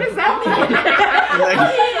 What does that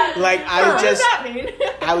mean? Like I What was does just. that mean?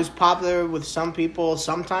 I was popular with some people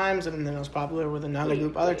sometimes, and then I was popular with another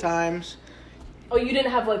group other times. Oh, you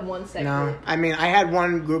didn't have like one set No, group. I mean I had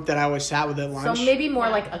one group that I always sat with at lunch. So maybe more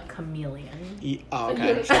like a chameleon. Oh, A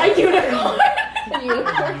okay. unicorn. A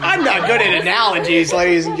unicorn. I'm not good at analogies,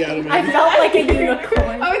 ladies and gentlemen. I felt like a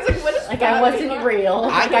unicorn. I was like, what is Like that I wasn't mean? real.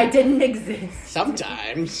 Like I didn't exist.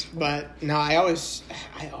 Sometimes, but no, I always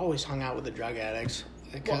hung out with the drug addicts.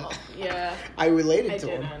 Well, yeah. I related I to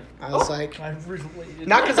them. didn't. I was like, I've related.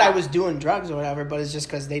 not because I was doing drugs or whatever, but it's just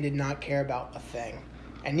because they did not care about a thing,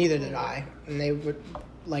 and neither did I. And they would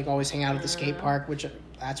like always hang out at the skate park, which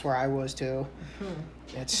that's where I was too.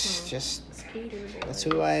 It's just that's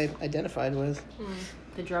who I identified with.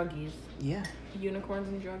 The druggies. Yeah, Unicorns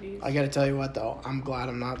and druggies. I got to tell you what though, I'm glad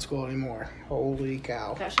I'm not at school anymore. Holy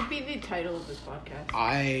cow! That should be the title of this podcast.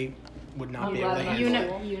 I would not I'm be able glad to I'm handle not it.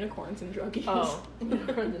 cool. Unicorns and druggies. Oh.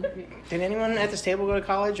 Did anyone at this table go to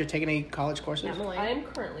college or take any college courses? Emily. I am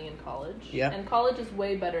currently in college. Yeah. And college is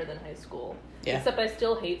way better than high school. Yeah. Except I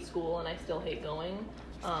still hate school and I still hate going.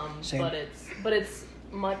 Same. But it's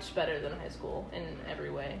much better than high school in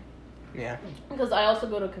every way. Yeah. Because I also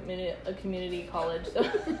go to a community college. So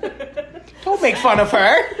Don't make fun of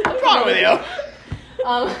her. What's wrong with you?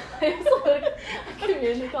 I also go to a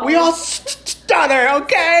community college. We all stutter,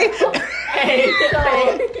 okay? So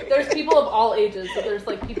there's people of all ages. So there's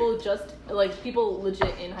like people people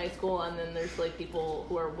legit in high school, and then there's like people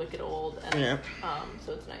who are wicked old. And, Yeah.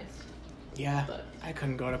 So it's nice. Yeah, But- I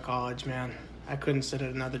couldn't go to college, man. I couldn't sit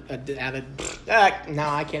at no,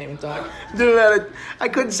 I can't even talk. I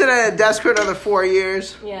couldn't sit at a desk for another 4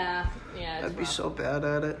 years. Yeah. It's I'd be rough. so bad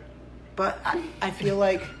at it. But I feel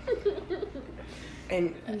like,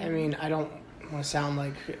 and I mean, I don't want to sound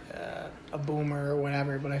like a boomer or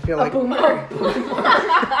whatever, but I feel like Boomer. I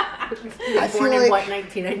feel Born in like what,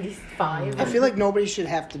 1995? I feel like nobody should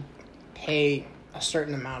have to pay a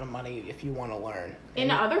certain amount of money if you want to learn.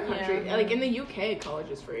 In other countries, Yeah. like in the UK, college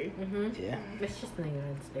is free. Yeah. It's just in the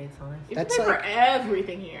United States, honestly. You That's have to pay like- for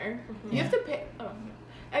everything here. You Yeah. have to pay. Oh.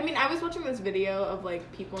 I mean, I was watching this video of like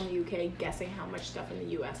people in the UK guessing how much stuff in the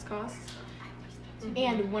US costs.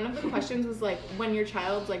 And one of the questions was like, when your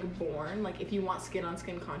child's like born, like if you want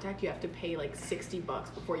skin-on-skin contact, you have to pay like $60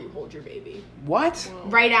 before you hold your baby. What?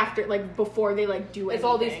 Right after, like before they like do It's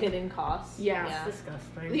all these anything. hidden costs. Yeah. It's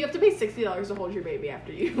disgusting. You have to pay $60 to hold your baby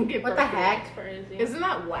after you give What birth. the heck? It's crazy. Isn't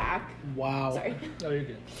that whack? Wow. Sorry. No, you're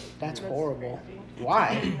good. That's horrible.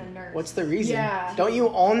 Why? What's the reason? Yeah. Don't you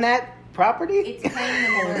own that property? It's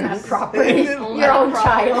paying the nurse. Property. Isn't Your own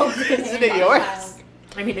child. it yours?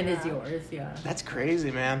 I mean, it is yours, yeah. That's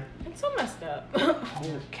crazy, man. It's so messed up.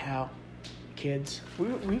 Holy cow. Kids. We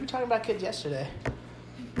were talking about kids yesterday.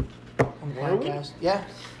 On the Were we? podcast. Yeah,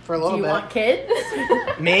 for a Do little you bit. want kids?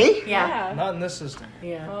 Me? Yeah. Not in this system.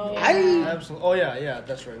 Yeah. Absolutely. Oh yeah,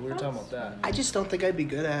 that's right. We were talking about that. I just don't think I'd be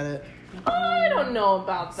good at it. I don't know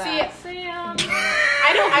about that. See, Sam.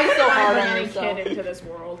 I don't. I so still hard hard on any yourself. kid into this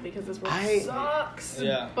world because this world I- sucks.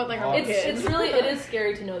 Yeah. But like Oh. our It's kids. it is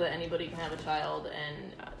scary to know that anybody can have a child,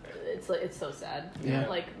 and it's so sad. Yeah.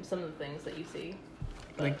 Like some of the things that you see.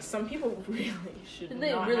 Like, Some people really should.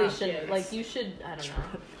 They not really have shouldn't. kids. Like you should. I don't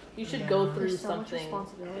know. You should go through There's so much something.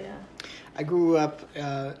 responsibility. Yeah. I grew up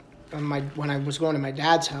when I was going to my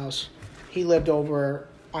dad's house. He lived over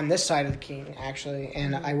on this side of the King, actually,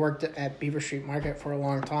 and I worked at Beaver Street Market for a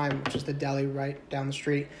long time, which is the deli right down the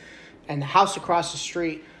street. And the house across the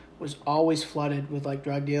street was always flooded with like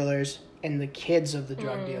drug dealers and the kids of the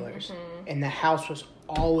drug dealers. And the house was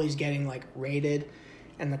always getting like raided,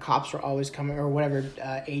 and the cops were always coming, or whatever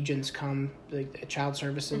agents come, like child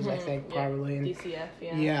services, I think, Yeah. probably. And DCF.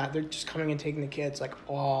 Yeah. yeah, they're just coming and taking the kids like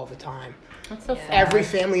all the time. That's so Yeah. sad. Every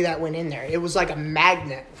family that went in there, it was like a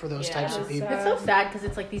magnet for those Yeah. types of It's people. sad. It's so sad because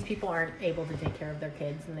it's like these people aren't able to take care of their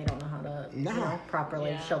kids and they don't know how to No.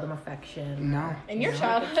 properly Yeah. show them affection. No. and your Yeah.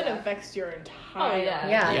 childhood affects your entire. Oh yeah.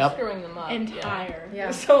 Yeah. You're Yep. screwing them up. Entire.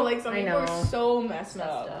 Yeah. So like some I people are know. so messed Messed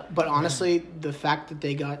up. up. But honestly, the fact that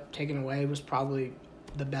they got taken away was probably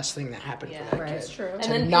the best thing that happened Yeah. for that Right. It's kid. true. And To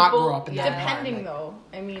then not people- grow up in that yeah. Depending environment.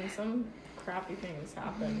 though, I mean some crappy things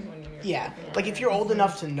happen when you're. Yeah, like if you're old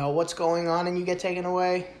enough to know what's going on and you get taken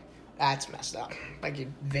away, that's messed up. Like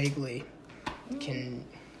you vaguely can.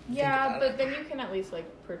 Yeah, about but it. then you can at least like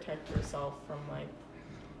protect yourself from like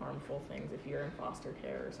harmful things if you're in foster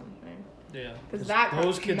care or something. Yeah. 'Cause that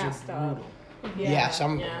those got kids messed are up. brutal. Yeah,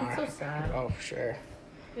 some of yeah. them are. So sad. Oh, for sure.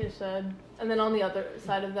 You said. And then on the other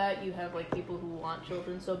side of that, you have like people who want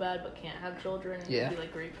children so bad but can't have children. And Yeah. be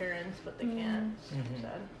like great parents, but they can't. It's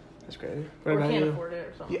sad. That's crazy. Or can't afford it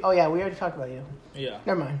or something. Oh yeah, we already talked about you. Yeah.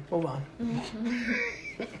 Never mind. Move on.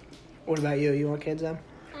 What about you? You want kids, then?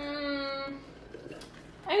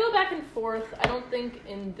 I go back and forth. I don't think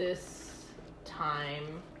in this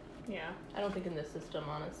time. Yeah. I don't think in this system,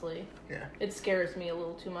 honestly. Yeah. It scares me a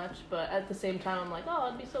little too much, but at the same time, I'm like, oh,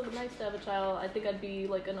 it'd be so nice to have a child. I think I'd be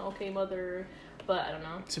like an okay mother, but I don't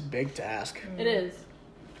know. It's a big task. It is.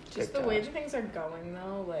 Just the way that things are going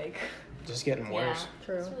though, like Just getting worse. Yeah.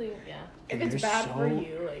 True. It's really, yeah. And if it's you're bad for so-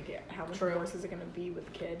 you, like how much True. worse is it gonna be with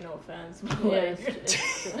the kid? No offense, but Yeah, like,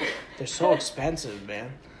 it's They're so expensive,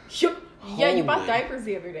 man. yeah, you bought Holy. diapers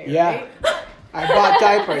the other day, Yeah. right? I bought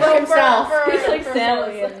diapers. For himself. He's like for Sam.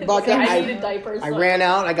 Sully and- But then I I- needed diapers. I so- ran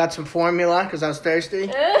out. I got some formula because I was thirsty.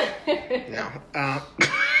 No.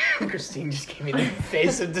 Christine just gave me the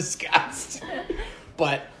face of disgust.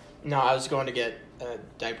 But no, I was going to get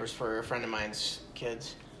diapers for a friend of mine's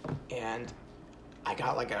kids, and I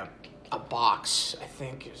got like a box. I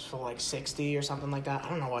think it was for like 60 or something like that. I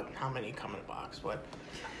don't know how many come in a box, but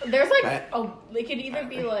There's like But- they could either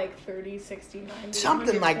be like 30, 60, 90,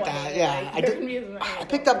 something like 120, that. Yeah, like, I there did. can be as many I as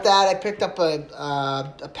picked there up that. I picked up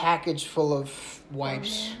a package full of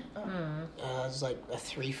wipes. Mm. It was like a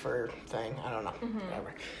 3-for thing. I don't know.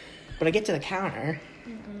 Whatever. But I get to the counter,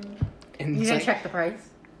 and You it's didn't like, check the price?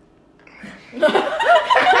 Sam's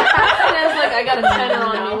like, I got a tenner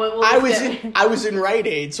on me. What will I we was get? I was in Rite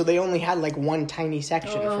Aid, so they only had like one tiny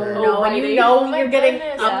section for. Oh, No, and Rite you Aid. know Oh my you're getting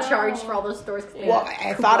goodness, upcharged yeah. for all those stores. 'cause they Well, have I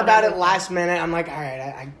coupon thought about it everything. last minute. I'm like, all right,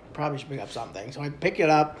 I probably should pick up something. So I pick it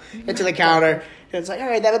up, get to the counter, and it's like, all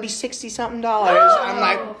right, that'll be $60-something. I'm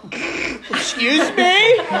like, excuse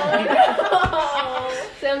me?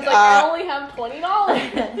 Sam's like, I only have $20.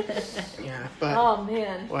 Yeah, but Oh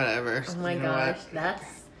man. whatever. Oh my You know gosh, what? that's.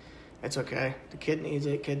 It's okay. The kid needs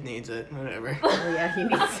it. Kid needs it. Whatever. Oh yeah, he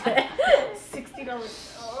needs it. $60.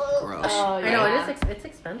 Gross. Oh, I know yeah. it's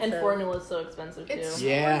expensive. And formula's so expensive too. It's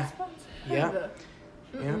Yeah. so Yeah. expensive.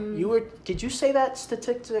 Yeah. You were. Did you say that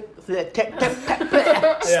statistic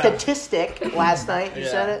last night? You Yeah.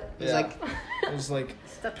 said it. It was Yeah. like, It was like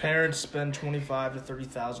parents spend $25,000 to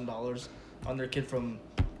 $30,000 on their kid from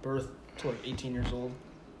birth to like 18 years old.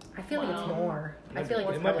 I feel like it's Wow. more. I feel like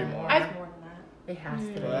It it's might be probably more. more. I've- More than that. It has to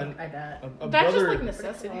be. Well, I bet. A That's just brother, like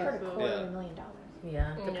necessity. I heard a so- quarter of Yeah. $1 million.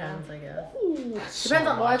 Yeah, depends, I guess. so Depends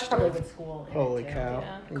on. Well, that's much, probably dude. with school. in it, Holy too. cow!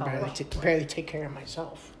 Yeah. I barely take care of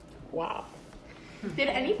myself. Wow. Did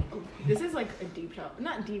any? This is like a deep shot.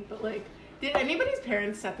 Not deep, but like, did anybody's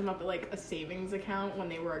parents set them up at like a savings account when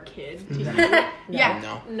they were a kid? To use? Yeah.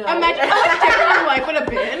 No. No. Imagine how much different your life would have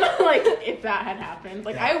been, like if that had happened.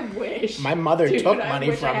 Like I wish. My mother Dude, took I money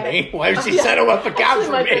wish I from had me. a- Why did she set up account Actually,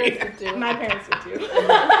 for my me? parents did too. My parents did too.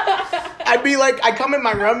 I'd be like, I come in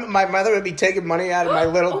my room, my mother would be taking money out of my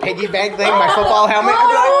little piggy bank thing, my football helmet.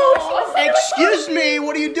 I'd be like, excuse me,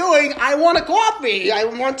 what are you doing? I want a coffee. I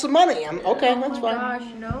want some money. I'm okay, that's Oh my fine. gosh,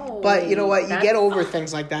 no. But you know what? You That's- get over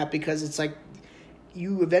things like that because it's like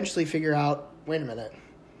you eventually figure out, wait a minute,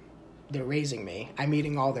 they're raising me. I'm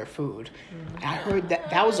eating all their food. I heard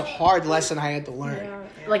that was a hard lesson I had to learn.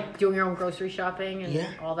 Like doing your own grocery shopping and Yeah.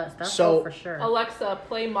 all that stuff. So- Oh, for sure. Alexa,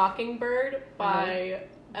 play Mockingbird by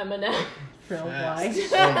Eminem. No, why?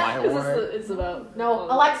 Oh my This word. is about No,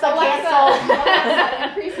 Alexa,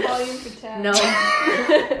 cancel. Increase volume to 10. No,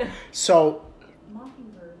 So,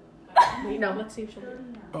 Mockingbird. no. Let's see if she'll.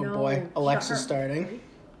 Starting now. oh No, boy, shut Alexa's her. starting.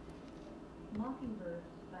 Mockingbird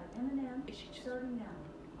by Eminem. Starting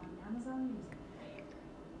now on Amazon Music.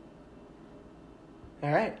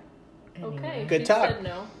 All right. Okay. Good she talk. Said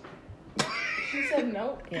no. She said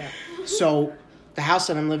no. Yeah. So, the house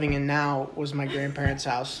that I'm living in now was my grandparents'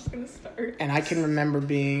 house. I'm gonna start. And I can remember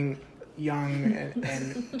being young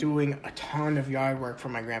and doing a ton of yard work for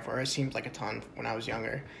my grandfather. It seemed like a ton when I was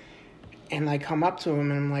younger. And I come up to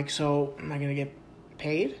him and I'm like, so am I going to get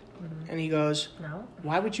paid? And he goes, No.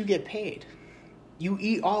 why would you get paid? You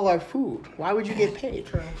eat all our food. Why would you get paid?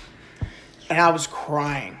 True. And I was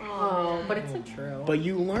crying. Oh, but it's like true. But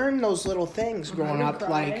you learn those little things growing up.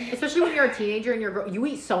 Like, Especially when you're a teenager and you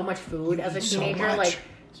eat so much food as a so teenager. much. Like,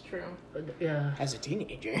 It's true. yeah. as a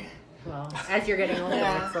teenager. Well, as you're getting older,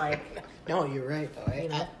 Yeah. it's like, No, you're right, though. You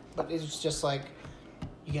know? But it's just like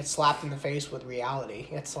you get slapped in the face with reality.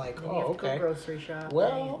 It's like, you oh, have to go okay. grocery shop.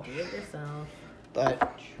 Well- do it yourself.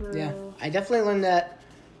 But True. yeah, I definitely learned that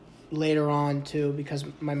later on too, because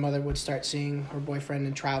my mother would start seeing her boyfriend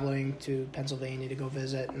and traveling to Pennsylvania to go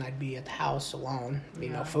visit, and I'd be at the house alone,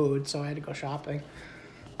 no food, so I had to go shopping.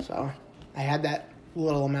 So I had that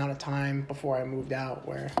little amount of time before I moved out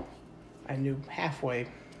where I knew halfway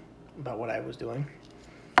about what I was doing.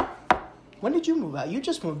 When did you move out? You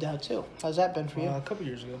just moved out too. How's that been for you? A couple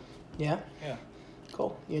years ago. Yeah? Yeah.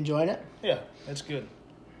 Cool. You enjoying it? Yeah, that's good.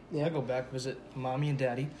 Yeah. I go back visit mommy and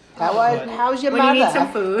daddy. How's your When mother? you need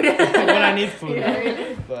some food. when I need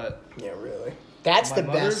food. But Yeah, really. That's the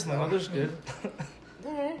best. My though. mother's good.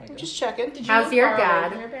 All right, I'm just checking. Did you How's move your far away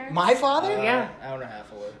dad? from your parents? My father? Yeah. Hour and a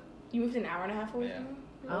half away. You moved an hour and a half away Yeah. from him?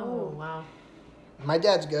 Oh, wow. My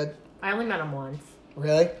dad's good. I only met him once.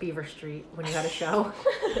 Really? Beaver Street, when you had a show.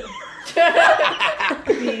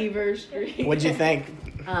 Beaver Street. What'd you think?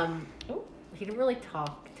 He didn't really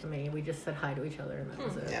talk to me. We just said hi to each other, and that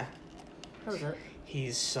was it. Yeah. That was it.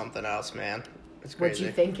 He's something else, man. It's What'd crazy.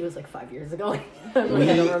 you think? It was like 5 years ago. I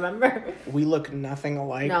don't remember. We look nothing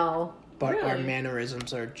alike, No. but our Really?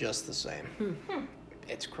 mannerisms are just the same.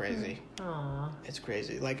 It's crazy. Aw. It's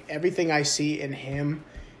crazy. Like everything I see in him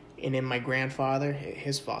and in my grandfather,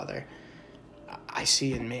 his father, I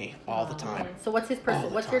see in me all the time. So what's his All the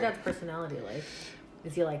What's your time. dad's personality like?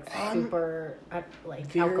 Is he like super like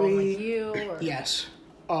very- outgoing like you? Or? Yes.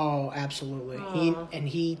 Oh, absolutely.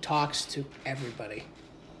 He talks to everybody.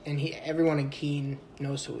 And everyone in Keene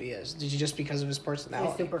knows who he is. Just because of his He's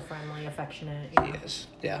personality. super friendly, affectionate. He is.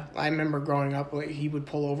 Yeah. I remember growing up, like, he would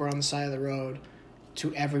pull over on the side of the road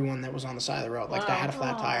to everyone that was on the side of the road. Like, that had a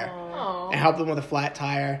flat tire. Oh. And help them with a flat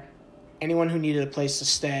tire. Anyone who needed a place to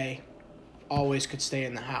stay always could stay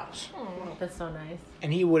in the house. That's so nice.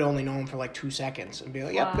 And he would only know him for like 2 seconds and be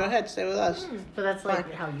like, yep, go ahead, stay with us. So that's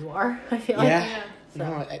like how you are. I feel like. Yeah. So-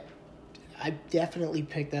 No, I definitely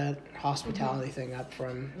picked that hospitality thing up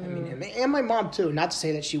from him. And my mom, too. Not to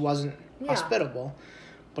say that she wasn't hospitable,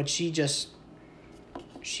 but she's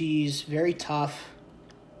very tough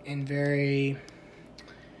and very,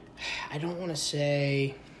 I don't want to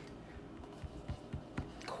say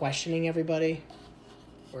questioning everybody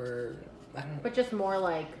or, I don't know. But just more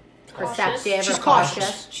like Cautious? perceptive She's or cautious.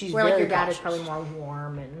 cautious. She's where like very your dad is cautious. probably more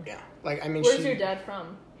warm and Yeah. Like, I mean, Where's your dad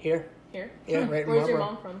from? Here. Here? Yeah, right in Where's your Marlboro.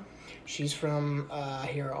 mom from? She's from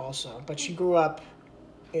here also, but she grew up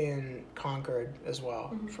in Concord as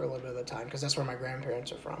well for a little bit of the time because that's where my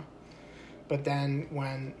grandparents are from. But then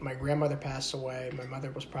when my grandmother passed away, my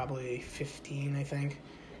mother was probably 15, I think,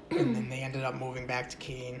 and then they ended up moving back to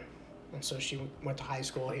Keene, and so she went to high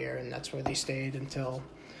school here, and that's where they stayed until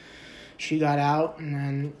she got out and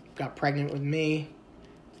then got pregnant with me.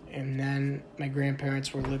 And then my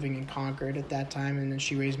grandparents were living in Concord at that time, and then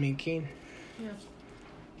she raised me in Keene.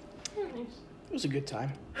 It was a good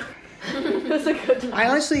time. That's a good time. I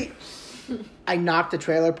honestly, I knock the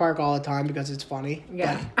trailer park all the time because it's funny.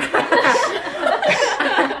 yeah.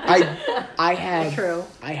 I had True.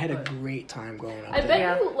 I had a great time growing up I there. bet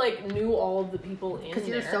Yeah. you like knew all of the people in 'Cause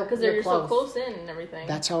there you're so- because you're they're so close. close in and everything.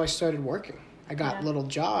 That's how I started working. I got Yeah. little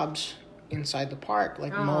jobs inside the park,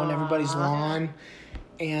 like mowing everybody's Aw. lawn.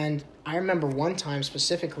 And I remember one time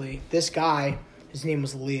specifically, this guy, his name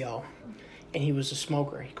was Leo, and he was a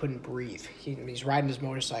smoker. He couldn't breathe. He's riding his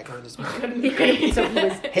motorcycle with his So he was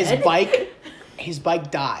his dead? his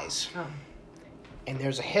bike dies. Oh. And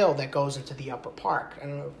there's a hill that goes into the upper park. I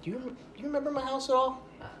don't know. Do you remember my house at all?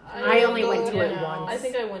 I only went to it Yeah. once. I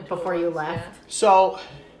think I went to before it you once, left. So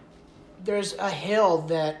there's a hill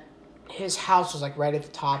that his house was like right at the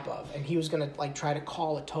top of, and he was gonna like try to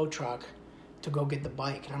call a tow truck to go get the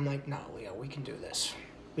bike. And I'm like, no, Leo, we can do this.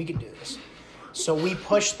 We can do this. So we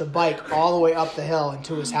pushed the bike all the way up the hill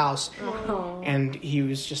into his house, Oh. and he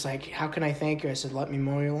was just like, "How can I thank you?" I said, "Let me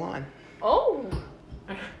mow your lawn." Oh.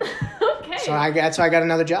 Okay. So I got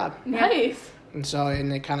another job. Nice.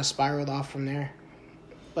 And it kind of spiraled off from there.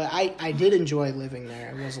 But I did enjoy living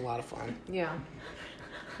there. It was a lot of fun. Yeah.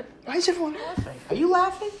 Why is everyone laughing? Are you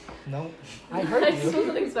laughing? No. I I heard just you.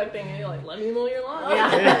 wasn't expecting you like let me mow your lawn.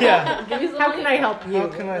 Yeah. Yeah. Give me some How money. can I help you? How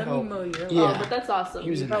can I Let help? me mow your Yeah. lawn. Oh, but that's awesome. He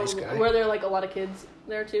was You a nice guy. Were there like a lot of kids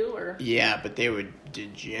there too, or Yeah, but they were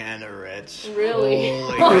degenerates. really?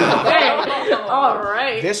 Holy cow. Okay. All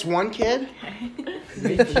right. This one kid,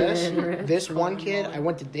 Degenerate. this one kid, I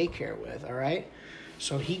went to daycare with, all right?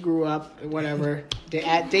 So he grew up, whatever.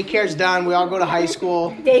 Daycare's done. We all go to high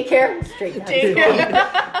school. Daycare? Straight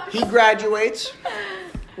down. He graduates,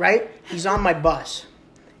 right? He's on my bus.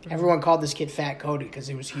 Everyone called this kid Fat Cody because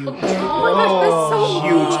he was huge. Oh my gosh,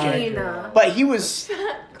 that's so Huge mean. But he was...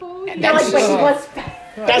 Cool. You're like, but he was fat.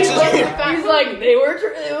 That's He's like, they were.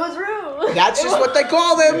 It was true. That's just what they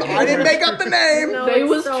called him. I didn't make up the name. No, They it's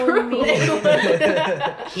was so true. mean.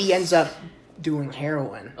 He ends up doing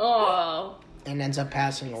heroin Oh. and ends up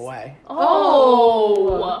passing away.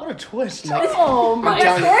 Oh. What a twist. Oh my I'm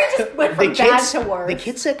telling Story you, just went the from bad kids, to worse. the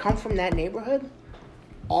kids that come from that neighborhood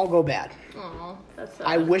all go bad. Oh, that's sad.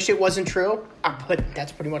 I wish it wasn't true, but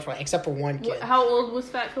that's pretty much right, except for one kid. How old was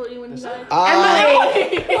Fat Cody when he died?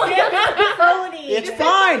 Cody. It's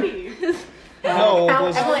fine. How old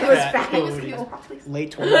was Emily was Fat fat. Cody?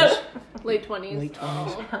 Late 20s. Late 20s. Late 20s.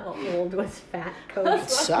 Oh. How old was fat Cody?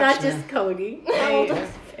 Sucks, Not man. just Cody.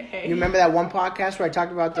 You remember that one podcast where I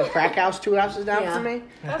talked about the crack house 2 houses down Yeah. from me?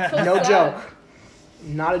 That's so No sad. joke.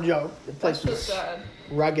 Not a joke. The place That's so was sad.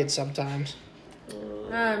 rugged sometimes.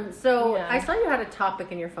 So Yeah. I saw you had a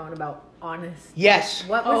topic in your phone about honesty. Yes.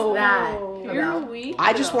 What was that You're about? weak.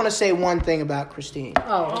 I just want to say one thing about Christine.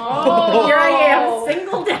 Oh, here I am,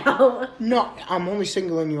 singled out. No, I'm only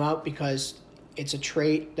singling you out because it's a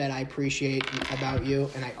trait that I appreciate about you,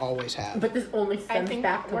 and I always have. But this only I stems think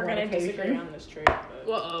back to we're one gonna disagree occasion. on this trait.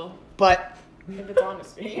 But Uh-oh. But, if it's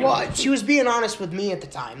honesty. well, she was being honest with me at the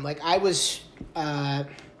time. Like, I was,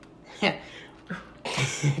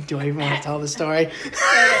 do I even want to tell the story?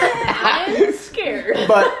 I'm scared.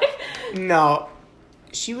 But, no.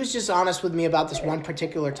 She was just honest with me about this one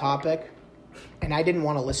particular topic, and I didn't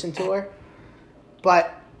want to listen to her.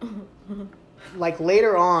 But, like,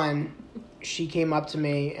 later on, she came up to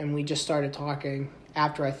me, and we just started talking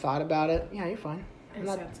after I thought about it. Yeah, you're fine. I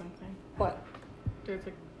not- said something. What? There's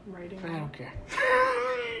like writing. I don't care.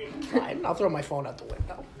 Fine, I'll throw my phone out the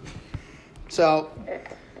window. So,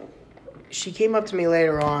 she came up to me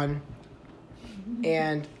later on,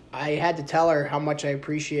 and I had to tell her how much I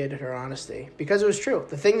appreciated her honesty. Because it was true.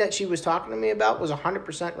 The thing that she was talking to me about was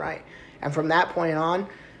 100% right. And from that point on,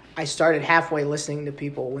 I started halfway listening to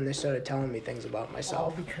people when they started telling me things about All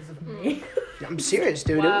myself. because of me. I'm serious,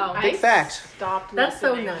 dude. Wow. Big facts. Stopped That's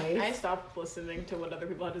so listening. nice. I stopped listening to what other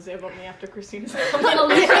people had to say about me after Christina's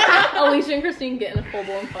Alicia and Christine get in a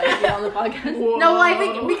full-blown fight on the podcast. No, I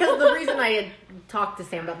think because the reason I had talked to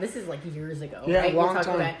Sam about this is like years ago. Yeah, right? We long talked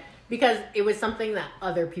time. about it because it was something that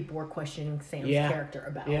other people were questioning Sam's Yeah. character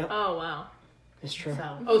about. Yeah. Oh, wow. It's true.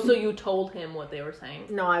 So Oh, so you told him what they were saying?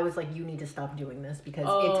 no, I was like, you need to stop doing this because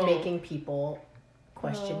Oh. it's making people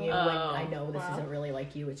question you when Oh. I know this Wow. isn't really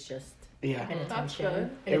like you. It's just Yeah. an That's attention, good.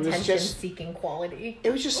 an It was attention just- seeking quality.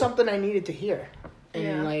 It was just something I needed to hear. And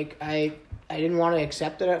Yeah. like I didn't want to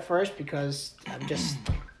accept it at first because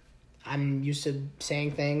I'm used to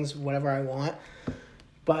saying things whatever I want.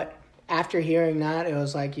 But after hearing that, it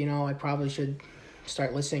was like, I probably should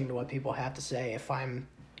start listening to what people have to say if I'm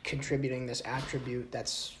contributing this attribute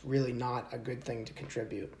that's really not a good thing to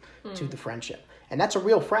contribute to the friendship. And that's a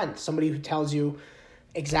real friend, somebody who tells you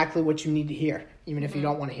exactly what you need to hear, even if you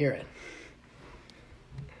don't want to hear it.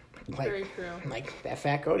 Very true. Like that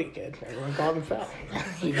Fat Cody kid. Everyone called him fat.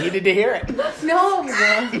 He needed to hear it. No,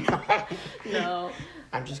 No.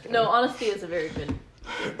 I'm just kidding. No, honesty is a very good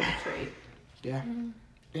trait. Yeah.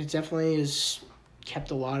 It definitely has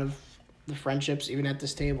kept a lot of the friendships, even at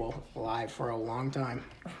this table, alive for a long time.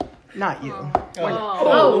 Not you.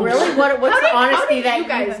 oh, really? What's the honesty that you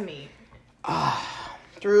guys meet?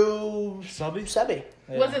 Through Subby? Sebi.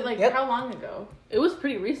 Was it like Yep. how long ago? It was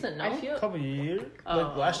pretty recent, no? I feel. A couple years? Oh.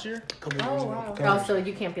 Like last year? A couple Oh, years ago. wow. Oh, so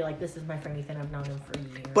you can't be like, this is my friend Ethan. I've known him for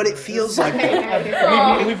years. But it feels like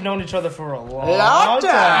We've known each other for a long, long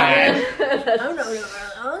time. I've known him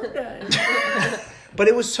for a long time. But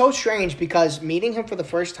it was so strange because meeting him for the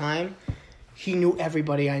first time, he knew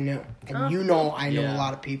everybody I knew. And I know Yeah. a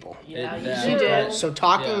lot of people. Yeah, It- you yeah. did. did. So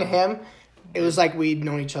talking to him, it was like we'd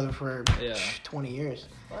known each other for Yeah. 20 years.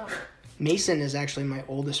 Mason is actually my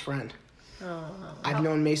oldest friend. Oh, I've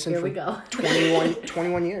known Mason here for we go.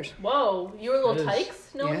 21 years. Whoa, you were little It is. tykes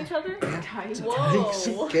knowing Yeah. each other? Tight.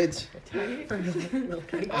 Whoa. Kids.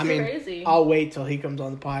 I mean, crazy. I'll wait till he comes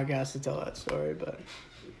on the podcast to tell that story, but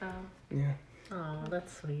yeah. Oh,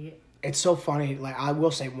 that's sweet. It's so funny. Like, I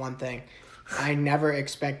will say one thing. I never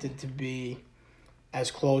expected to be as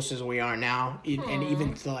close as we are now, and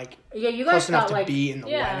even to like Yeah, you close guys enough got to like. be in the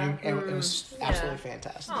Yeah. wedding. And it was absolutely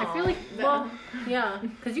fantastic. I feel like, well, yeah,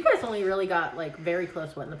 because you guys only really got like very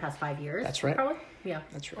close. What in the past 5 years? That's right. Probably. Yeah.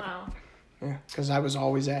 That's right. Wow. Yeah, because I was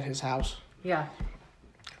always at his house. Yeah.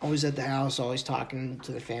 Always at the house, always talking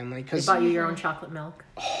to the family. They Because bought you your own chocolate milk.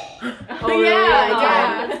 Oh,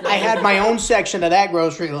 yeah. that's I had my own section of that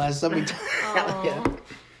grocery list. Let me tell Aw. you.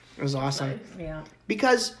 It was awesome. Yeah.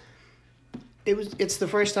 Because it's the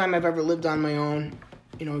first time I've ever lived on my own.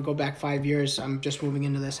 We go back 5 years. I'm just moving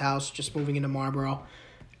into this house, just moving into Marlboro.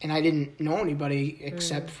 And I didn't know anybody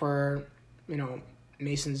except for,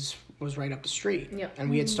 Mason's was right up the street. Yep. And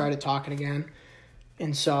we had started talking again.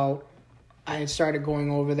 And so I had started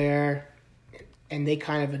going over there, and they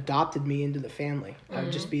kind of adopted me into the family. I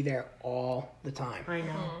would just be there all the time. I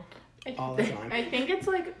know. All the time. I think it's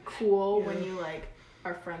like cool when you like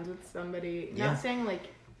are friends with somebody. Yeah. Not saying like,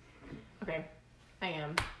 okay, I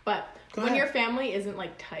am, but Go when ahead. your family isn't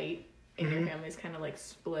like tight and your family's kind of like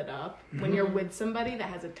split up, when you're with somebody that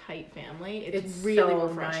has a tight family, it's really so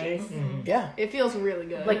refreshing. nice. Yeah. It feels really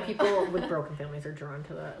good. Like people with broken families are drawn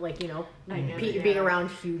to that. Like, you know, I get it, being yeah. around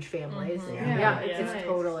huge families. Yeah. Yeah, it's it's nice.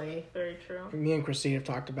 totally. Very true. Me and Christine have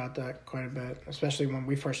talked about that quite a bit, especially when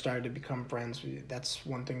we first started to become friends. That's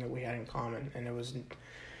one thing that we had in common, and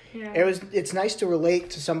yeah. it's nice to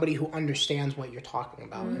relate to somebody who understands what you're talking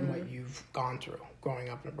about and what you've gone through growing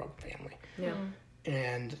up in a broken family. Yeah.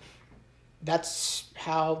 And that's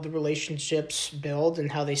how the relationships build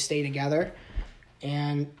and how they stay together.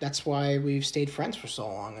 And that's why we've stayed friends for so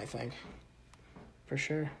long, I think. For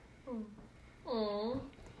sure. Aww.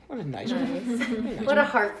 What a nice What a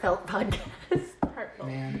heartfelt podcast. Heartfelt.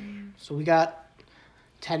 man. So we got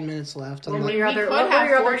 10 minutes left. What I'm were like, your we other, could what were have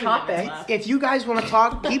your other 40 minutes topics? left. if you guys want to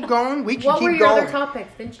talk, keep going. We can What keep were your going. other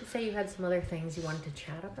topics? Didn't you say you had some other things you wanted to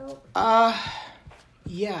chat about?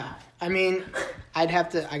 Yeah. I mean, I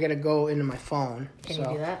gotta go into my phone. Can so.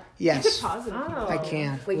 you do that? Yes. Pause it. Oh. I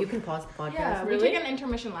can. Wait, you can pause the podcast. Yeah, Really? we took an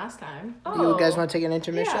intermission last time. You guys want to take an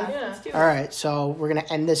intermission? Yeah, Yeah. let's do it. All right, so we're going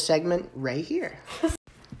to end this segment right here.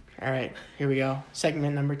 All right, here we go.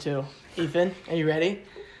 Segment number 2. Ethan, are you ready?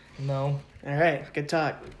 No. All right, good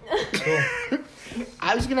talk. Cool.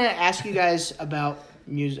 I was going to ask you guys about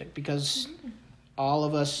music because all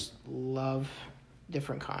of us love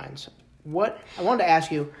different kinds. I wanted to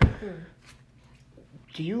ask you,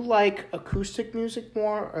 do you like acoustic music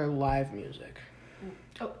more or live music?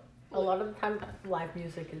 A lot of the time, live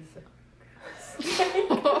music is.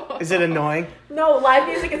 Is it annoying? No, live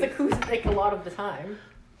music is acoustic a lot of the time.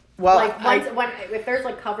 Well, Like if there's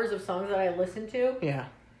like covers of songs that I listen to yeah.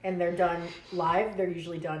 and they're done live, they're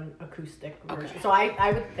usually done acoustic version. Okay. So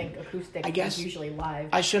I would think acoustic I guess- is usually live.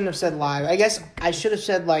 I shouldn't have said live. I guess I should have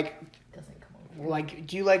said Doesn't come over. like,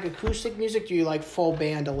 do you like acoustic music? Do you like full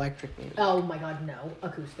band electric music? Oh my god, no,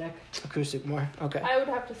 acoustic. Acoustic more. Okay. I would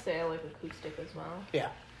have to say I like acoustic as well. Yeah.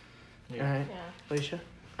 Yeah. All right. Yeah. Alicia?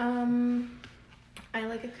 I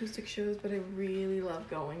like acoustic shows, but I really love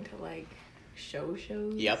going to like shows.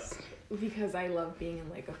 Yep. Because I love being in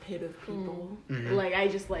like a pit of people. Mhm. Like I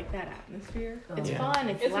just like that atmosphere. It's Yeah. fun.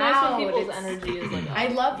 It's, It's loud. nice when people's it's- energy is like. I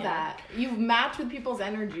up. love Yeah. that. You match with people's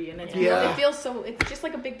energy, and it's Yeah. it feels so. It's just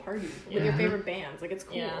like a big party with your Yeah. favorite bands. Like it's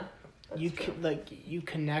cool. Yeah. That's You true. you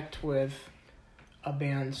connect with a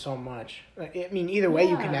band so much. Like, I mean, either way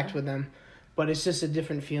you Yeah. connect with them, but it's just a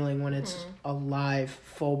different feeling when it's a live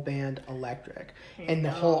full band electric, and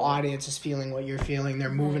the whole audience is feeling what you're feeling. They're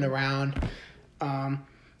moving around,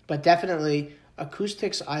 but definitely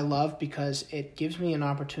acoustics I love because it gives me an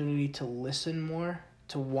opportunity to listen more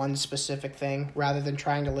to one specific thing rather than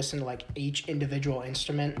trying to listen to like each individual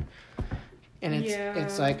instrument. And it's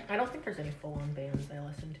Yeah. like, I don't think there's any full-on bands I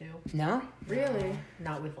listen to. no. Really.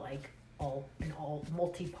 Not with like an all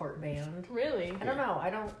multi-part band. Really? I don't know.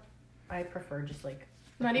 I prefer just like.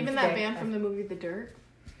 Not even that acoustic. band from the movie The Dirt.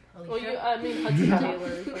 Well, I mean Hudson Taylor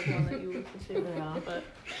is like one that you listen to, Yeah. but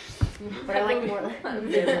But I like more.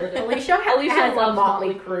 Alicia Alicia has a loves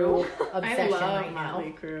Motley Motley Crue I obsession love right now.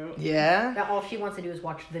 Motley Crue. Yeah. That all she wants to do is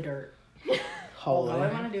watch The Dirt. All Holy.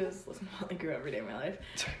 I want to do is listen to Motley Crue every day of my life.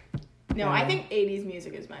 No, I think 80s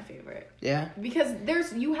music is my favorite. Yeah.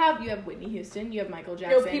 Because you have Whitney Houston, you have Michael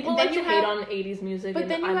Jackson. people and then like you to hate have, on 80s music, but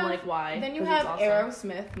and then you I'm have, like, why? Then you 'Cause have it's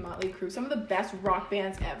awesome. Aerosmith, Motley Crue, some of the best rock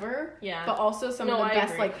bands ever. Yeah. But also some No, of the I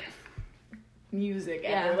best agree. like music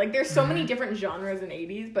Yeah. ever. Like there's so many different genres in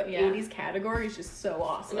 80s, but Yeah. 80s category is just so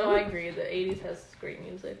awesome. No, I agree. The 80s has great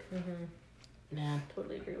music. Man.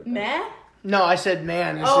 Totally agree with that. Meh? No, I said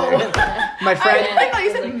man. I Oh. said my friend. I thought you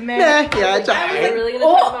said Like, meh. Meh, yeah, it's Are we alright. really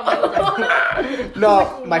gonna talk about Michael Jackson?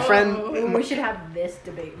 No, my friend. Ooh, we should have this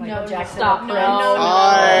debate. Michael No, Jackson. stop. or No, Prince. no,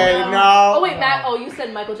 I know. Oh wait, Matt. Oh, you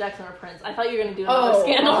said Michael Jackson or Prince. I thought you were gonna do another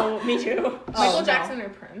scandal. Me too. Michael no. Jackson or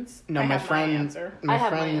Prince? No, I my have friend. answer. My I have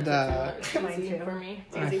friend. my answer too. It's Mine easy too. for me.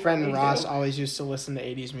 My easy friend for me Ross too. always used to listen to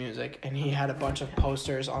 80s music, and he had a bunch of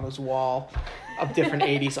posters on his wall of different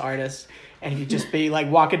 80s artists. And he'd just be like,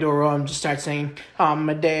 walk into a room, just start singing,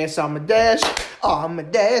 Amadeus, Amadeus,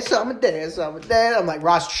 Amadeus, Amadeus, Amadeus. I'm like,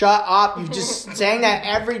 Ross, shut up. You just sang that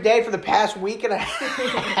every day for the past week and a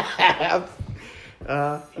half. He's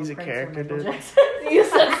a Prince or character, Michael dude. Jackson. You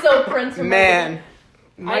said so Prince. or Man.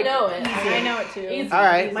 Michael Jackson. I know it. I know it too. Easy. All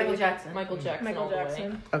right. Michael Jackson. Michael Jackson. Michael all the way.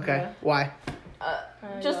 Jackson. Okay, Yeah. why?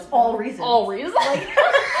 Just all reasons. All reasons.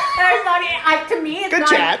 There's not, to me, it's Good not.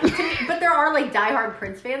 chat. To me, but there are like diehard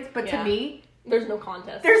Prince fans. But Yeah. to me, There's no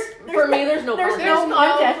contest. for me, there's no there's contest. no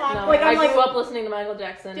contest. No, Like I I'm like, grew up listening to Michael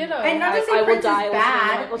Jackson. Ditto. and not to I say will Prince is die listening to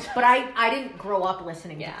bad, Michael Jackson. but I didn't grow up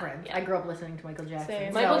listening Yeah, to Prince. yeah. I grew up listening to Michael Jackson.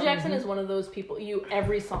 Same. Michael So- Jackson is one of those people.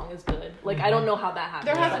 Every song is good. Like I don't know how that happens.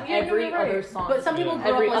 There has- but yeah, no, every you're right. other song. But some people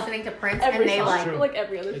grew Every- up listening to Prince, every and they song, like. True. like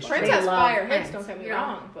every other It's song. Prince They has love fire Prince. hits, don't get me Yeah.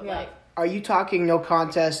 wrong, but Yeah. like Are you talking no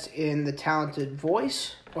contest in the talented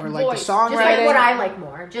voice or like Voice. the songwriting? Just like what I like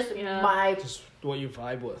more. Just Yeah. my. Just what you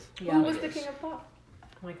vibe with. Yeah. who was the king of pop?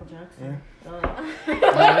 Michael Jackson.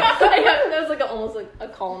 That was like almost like a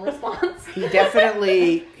call and response. He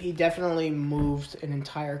definitely moved an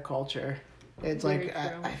entire culture. It's Very like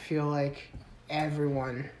true. I feel like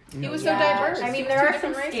everyone. He was knows so about diverse. him. I mean, Two there are some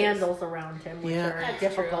different races. scandals around him which Yeah. are That's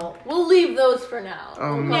difficult. We'll leave those for now.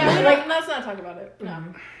 Yeah, let's not talk about it. No.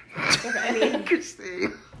 Okay. I mean,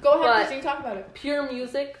 Christine. Go ahead, But- Christine, talk about it. Pure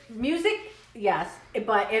music. music, yes,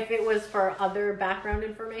 but if it was for other background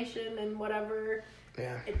information and whatever,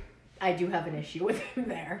 Yeah. I do have an issue with him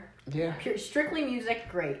there. Yeah. Strictly music,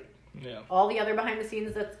 great. Yeah. All the other behind the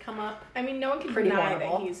scenes that's come up, I mean, no one can Pretty deny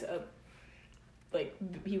horrible. that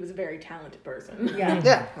he was a very talented person. yeah.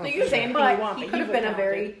 Yeah. Like, you can say anything But you want, he but could have was been a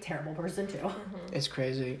very talented. terrible person too. It's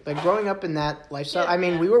crazy. Like growing up in that lifestyle. Yeah. I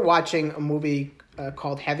mean, we were watching a movie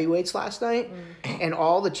called Heavyweights last night, and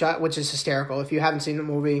all the which is hysterical. If you haven't seen the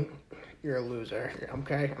movie, you're a loser.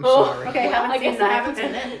 Okay, I'm Oh. sorry. Okay, Well, haven't I seen guess that. I haven't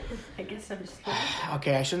seen it. I guess I'm just.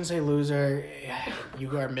 Okay, I shouldn't say loser.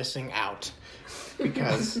 You are missing out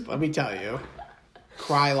because let me tell you,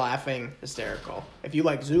 cry laughing hysterical. If you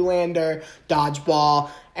like Zoolander,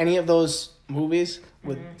 Dodgeball, any of those movies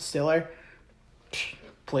with Stiller,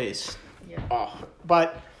 please. Yeah. Oh,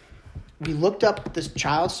 but we looked up the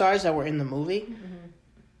child stars that were in the movie,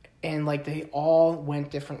 and like they all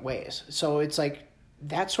went different ways. So it's like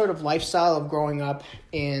that sort of lifestyle of growing up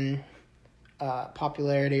in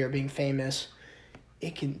popularity or being famous.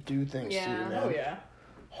 It can do things to you, Yeah. man. Oh yeah.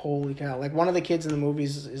 Holy cow! Like one of the kids in the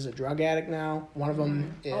movies is a drug addict now. One of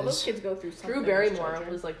them All those is. kids go through something. Drew as Barrymore children.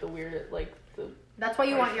 was like the weird, like the. That's why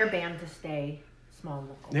you want your band to stay small and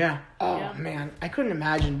local. Yeah. Oh Yeah. man, I couldn't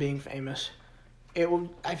imagine being famous. It would.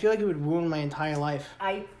 I feel like it would ruin my entire life.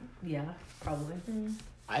 Yeah, probably.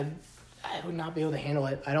 I would not be able to handle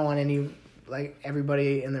it. I don't want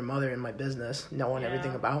everybody and their mother in my business knowing Yeah.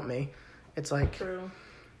 everything about me. It's like True.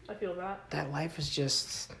 I feel that. that life is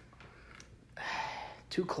just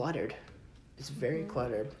too cluttered. It's very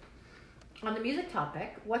cluttered. On the music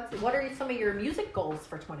topic, what are some of your music goals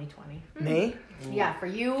for 2020? Me, Yeah, for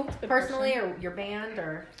you good personally, or your band,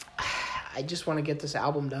 or I just want to get this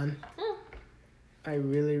album done. I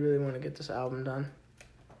really, really want to get this album done.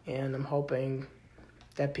 And I'm hoping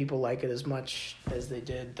that people like it as much as they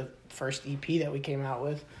did the first EP that we came out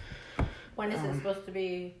with. when is it supposed to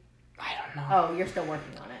be? I don't know. Oh, you're still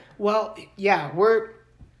working on it. Well, yeah, we're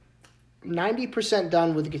 90%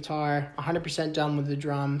 done with the guitar, 100% done with the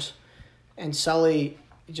drums, and Sully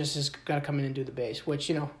just has got to come in and do the bass, which,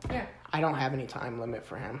 Yeah. I don't have any time limit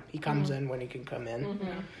for him. He comes in when he can come in.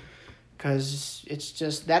 Because it's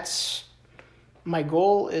just, my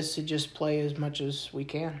goal is to just play as much as we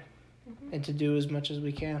can and to do as much as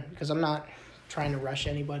we can. Because I'm not trying to rush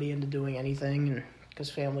anybody into doing anything, and because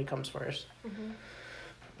family comes first.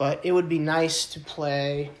 But it would be nice to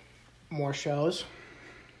play more shows.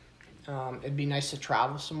 It'd be nice to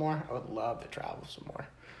travel some more. I would love to travel some more.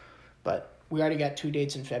 But we already got 2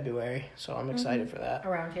 dates in February, so I'm excited for that.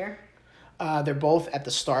 Around here. They're both at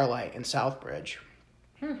the Starlight in Southbridge.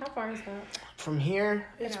 How far is that? From here,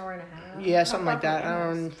 An hour and a half. yeah, something far like that. from your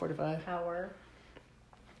house? Around 45, Hour.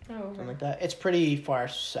 Oh, something like that. It's pretty far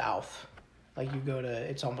south. Like you go to,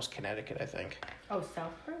 it's almost Connecticut, I think. Oh,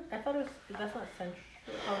 Southbridge? I thought it was. That's not Central.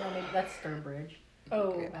 Oh no, maybe that's Sturbridge.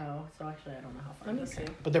 Oh, Oh, so actually, I don't know how far. let me it is. see.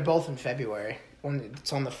 But they're both in February.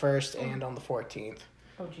 It's on the 1st and on the 14th.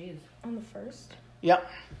 Oh, jeez. On the first. Yep.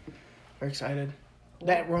 We're excited.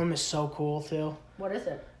 That room is so cool too. What is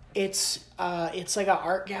it? It's like an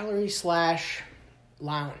art gallery /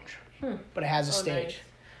 lounge, but it has a Oh, stage. nice.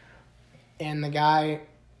 And the guy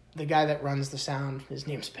that runs the sound, his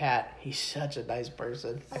name's Pat. He's such a nice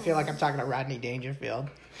person. I feel like I'm talking to Rodney Dangerfield.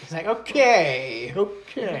 He's like, okay,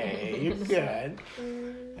 you're good.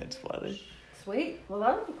 That's funny. Sweet. Well,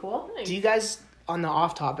 that would be cool. Do you guys, on the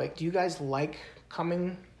off topic, do you guys like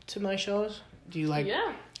coming to my shows? Do you like?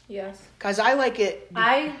 Yeah. Yes. Cause I like it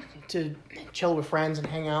I to chill with friends and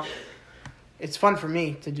hang out. It's fun for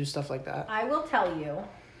me to do stuff like that. will tell you,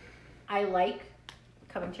 I like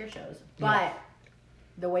coming to your shows, but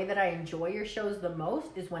the way that I enjoy your shows the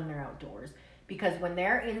most is when they're outdoors. because when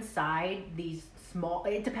they're inside these small,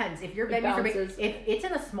 it depends. If your It venues are big, bounces. if it's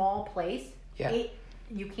in a small place, Yeah.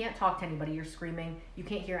 you can't talk to anybody. You're screaming. You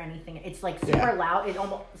can't hear anything. It's like super Yeah. loud.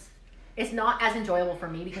 It's not as enjoyable for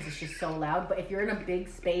me because it's just so loud. But if you're in a big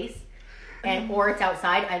space or it's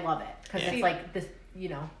outside, I love it because Yeah. it's like this. You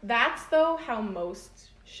know. That's though how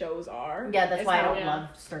most shows are. Yeah, that's Is why I how- don't love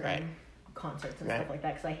certain Right. concerts and Right. stuff like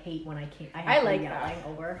that because I hate when I can't. I have like yelling that.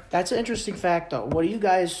 over. That's an interesting fact, though. What do you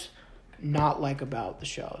guys not like about the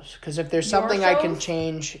shows? Because if there's Your something I can shows?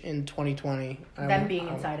 change in 2020, Them being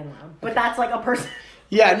inside and loud, but that's like a person.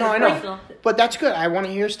 Yeah, no, I know, Personal. but that's good. I want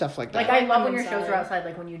to hear stuff like that. Like I love when your Inside. shows are outside.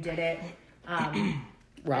 Like when you did it.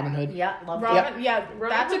 Robin Hood. Yeah, love Robin, yeah, Robin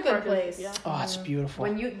that's a Hood good Park is- place. yeah. Oh, it's beautiful.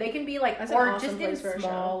 when they can be like, That's an or awesome just in place for a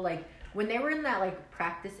small, like when they were in that like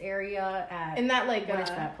practice area at In that like what is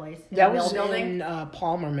that place? In that the was mill building. in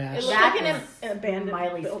Palmer, Mass. It looked That like was an abandoned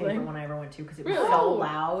my least building. favorite one I ever went to because it was Really? so Oh,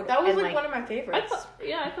 loud. That was and, like one of my I favorites.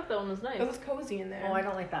 thought that one was nice. It was cozy in there. Oh, I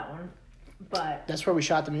don't like that one, but That's where we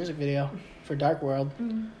shot the music video for Dark World.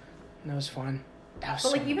 That was fun. That was but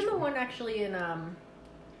so like even much the fun. one actually in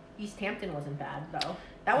East Hampton wasn't bad though.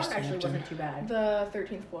 That one East actually Hampton. wasn't too bad. The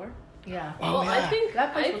 13th floor. Yeah. Oh, well, I yeah. think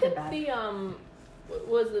That place I wasn't think bad.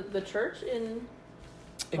 was it the church in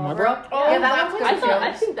in Marlboro. Oh, yeah, that that one's was good. I too. thought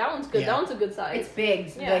I think that one's good. Yeah. That one's a good size. It's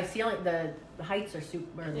big. Yeah. The ceiling, the heights are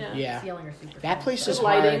super. Yeah. Yeah. The ceiling are super. That tall, place so- is The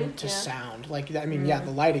lighting, hard to yeah. sound. Like I mean, yeah,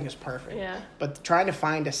 the lighting is perfect. Yeah. But trying to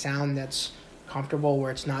find a sound that's comfortable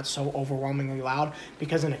where it's not so overwhelmingly loud,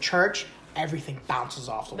 because in a church everything bounces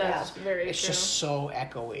off the That's walls. very It's true. just so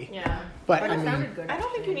echoey. Yeah. But But I it mean, sounded good. I don't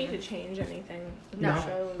think you actually. need to change anything. with No. the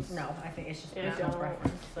shows. No, I think it's just Yeah, personal don't.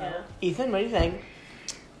 preference. So. Yeah. Ethan, what do you think?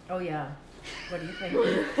 Oh yeah. What do you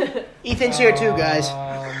think? Ethan's here too, guys.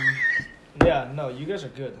 Yeah, no, you guys are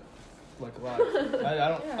good. Like live.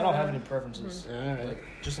 I don't have any preferences. Alright. Like,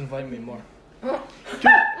 just invite me more. Dude,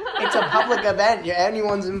 it's a public event.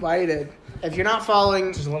 Anyone's invited. If you're not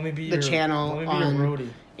following Just let me be the your channel Let me be on your roadie.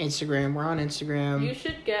 Instagram, we're on Instagram. You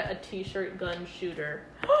should get a t-shirt gun shooter.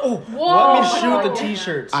 Oh, Whoa! let me shoot the Oh.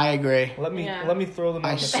 t-shirts. I agree. Let me Yeah. throw them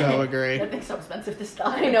I on the so agree. That thing's so expensive to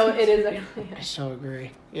stop. I know it is. Actually. I so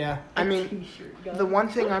agree. Yeah. I mean, T-shirt gun. the one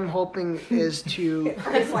thing I'm hoping is to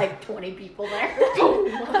There's like 20 people there.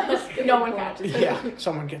 No one catches it. yeah,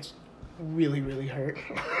 someone gets really, really hurt.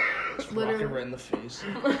 Just rock it right in the face.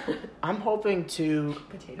 I'm hoping to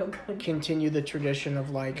Potato gun. continue the tradition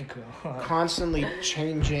of like God. constantly I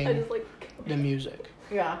changing just like. the music.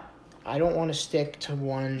 Yeah. I don't want to stick to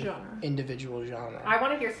one Genre. individual genre. I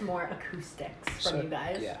want to hear some more acoustics from So, you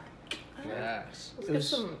guys. Yeah. Yes. Let's It get was-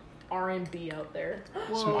 some R&B out there.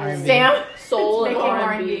 Some R&B. Sam. Soul and Making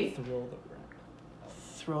R&B.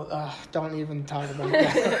 Throw the Don't even talk about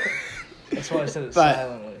that. That's why I said it But-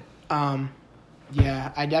 silently.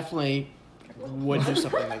 Yeah, I definitely would do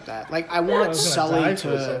something like that. Like I I want was gonna Sully die for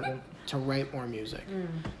a to second. write more music. Mm.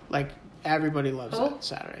 Like everybody loves Who? that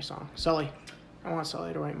Saturday song. Sully. I want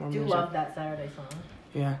Sully to write more Do music. love that Saturday song.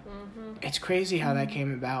 Yeah. Mm-hmm. It's crazy how that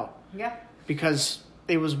came about. Yeah. Because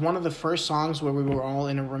it was one of the first songs where we were all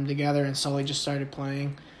in a room together and Sully just started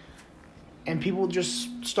playing. And people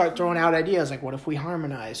just start throwing out ideas like, what if we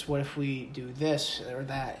harmonize? What if we do this or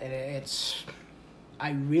that? And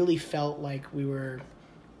I really felt like we were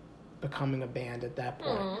becoming a band at that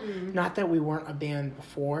point. Mm. Not that we weren't a band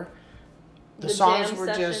before. The The songs jam were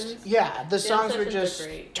sessions? just, yeah, the songs were sessions are just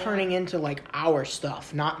great, yeah. turning into like our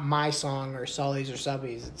stuff, not my song or Sully's or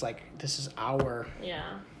Subby's. It's like, this is our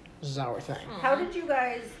thing. How did you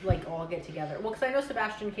guys like all get together? Well, because I know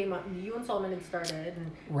Sebastian came on. You and Solomon had started,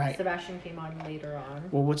 and Right. Sebastian came on later on.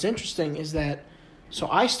 Well, what's interesting is that, so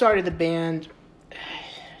I started the band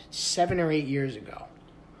 7 or 8 years ago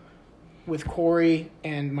with Corey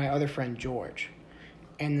and my other friend George.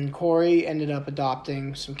 And then Corey ended up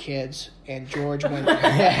adopting some kids, and George went.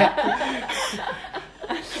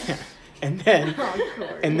 and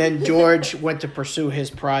then George went to pursue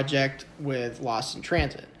his project with Lost in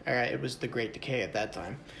Transit. All right, it was The Great Decay at that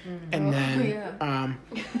time, and then yeah.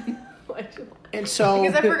 and so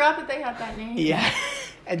Because I forgot that they had that name. yeah,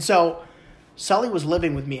 and so Sully was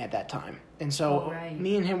living with me at that time, and so Oh, right.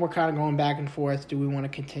 me and him were kind of going back and forth. Do we want to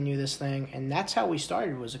continue this thing? And that's how we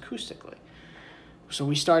started, was acoustically. So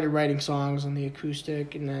we started writing songs on the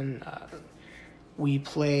acoustic, and then we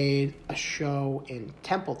played a show in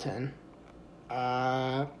Templeton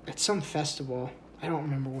at some festival. I don't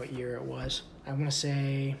remember what year it was. I want to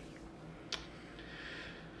say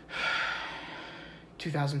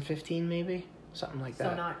 2015, maybe, something like So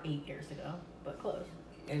that. not 8 years ago, but close.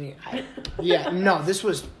 No, this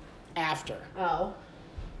was after. Oh.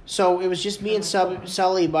 So it was just me and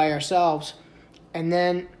Sully by ourselves, and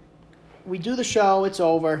then we do the show, it's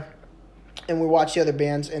over, and we watch the other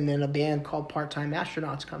bands, and then a band called Part-Time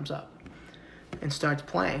Astronauts comes up and starts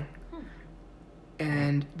playing.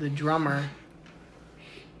 And the drummer,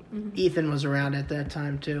 Ethan, was around at that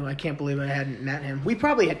time too. I can't believe I hadn't met him. We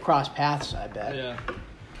probably had crossed paths, I bet. Yeah.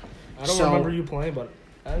 I don't remember you playing, but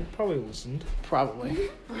I probably listened. Probably.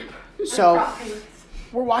 So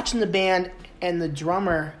we're watching the band, and the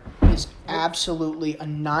drummer is absolutely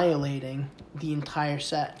annihilating the entire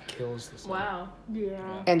set. Kills the song. Wow. Yeah.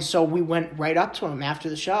 And so we went right up to him after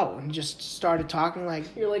the show and just started talking like,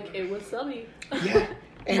 You're like, it was Subby. yeah.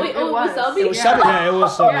 And Wait, it was Subby? it was Subby. Yeah, it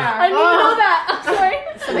was something. I didn't even know that. I'm sorry.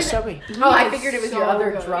 It was Subby. Oh, I figured it was your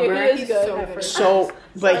other good. drummer. He is He's good. so good. So,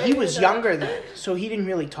 but Sorry, he was I younger then, so he didn't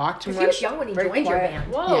really talk too much. He was young when he Very joined your quiet.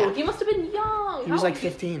 band. Whoa, Yeah. he must have been young. He was How like old-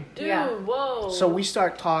 15. Dude, Yeah. whoa. So we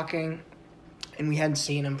start talking, and we hadn't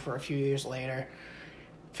seen him for a few years later.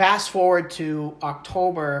 Fast forward to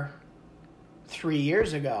October 3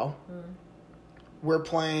 years ago. We're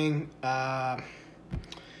playing.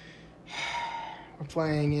 We're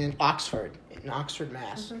playing in Oxford,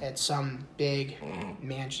 Mass, at some big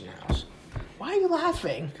mansion house. Why are you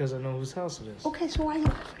laughing? Because I know whose house it is. Okay, so why are you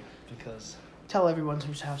laughing? Because, Tell everyone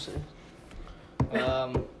whose house it is.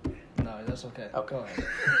 no, that's okay. Okay. Go ahead.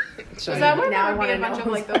 So, Is that where Now I there would be a wanna bunch know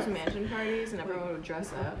of like who's- those mansion parties and everyone would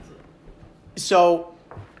dress up? so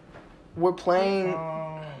we're playing.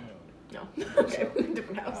 No. Okay,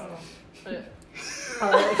 different house.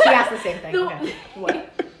 She asked the same thing. No. Okay. What?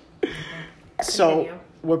 So Continue.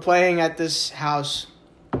 we're playing at this house,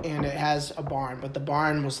 and it has a barn, but the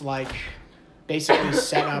barn was like basically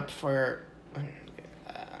set up for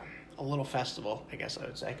a little festival, I guess I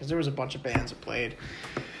would say, because there was a bunch of bands that played.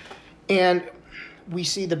 And we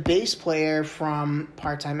see the bass player from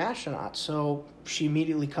Part-Time Astronauts, so she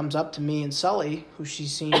immediately comes up to me and Sully, who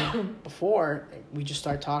she's seen before. We just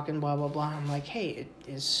start talking, blah, blah, blah. I'm like, hey,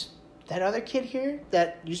 is that other kid here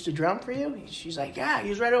that used to drum for you? She's like, yeah,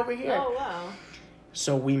 he's right over here. Oh, wow.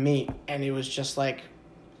 So we meet, and it was just like,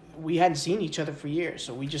 we hadn't seen each other for years,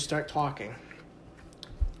 so we just start talking.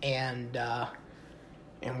 And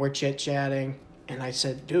we're chit-chatting, and I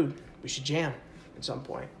said, dude, we should jam at some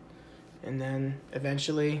point. And then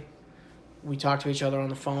eventually we talked to each other on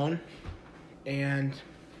the phone, and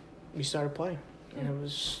we started playing. And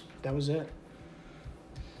that was it.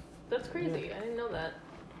 That's crazy. I didn't know that.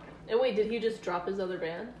 And wait, did he just drop his other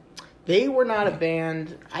band? They were not a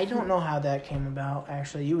band. I don't know how that came about,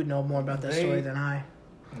 actually. You would know more about that They- story than I.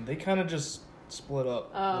 And they kind of just split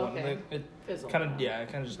up. Oh, okay. It Fizzled kind out. of, yeah, it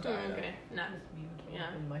kind of just died Oh, out. okay. Nice.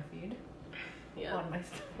 Yeah. In my feed. Yeah. On my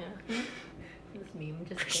stuff. Yeah. This meme just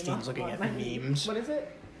came Christine's up looking on at my memes. What is it?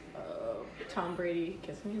 Tom Brady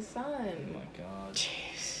kissing his Oh son. my god.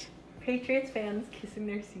 Jeez. Patriots fans kissing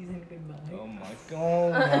their season goodbye. Oh my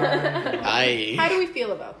god. How do we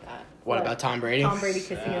feel about that? What about Tom Brady? Tom Brady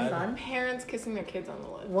kissing his Sad. son? Parents kissing their kids on the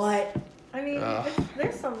lips. What? I mean, Ugh.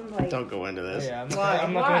 there's some like. Don't go into this. Yeah, Why?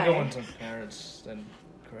 I'm not gonna go Why? into parents and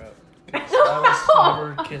crap. 'Cause I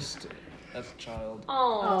was never kissed as a child.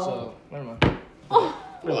 Oh. So, never mind.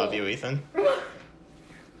 We love you, Ethan.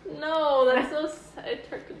 No, that's so sad. It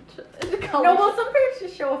turned into No, well, some parents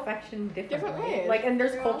just show affection differently. Different ways. Like, and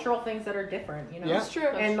there's Yeah. cultural things that are different, you know. Yeah. That's true.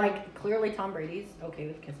 And like, clearly Tom Brady's okay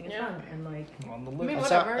with kissing his Yeah. son, and like, On the I mean, list.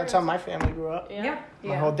 That's how my family grew up. Yeah. yeah.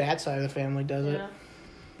 My whole dad's side of the family does it. Yeah.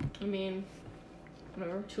 I mean,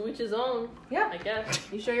 whatever. To each his own, Yeah. I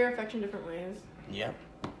guess. You show your affection different ways. Yep.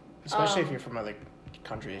 Especially if Um, you're from other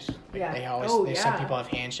countries. Like, Yeah. They always Oh, some yeah. people have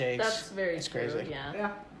handshakes. That's very It's true. crazy.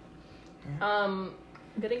 Yeah. Yeah.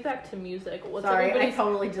 Getting back to music, what's Sorry, I everybody's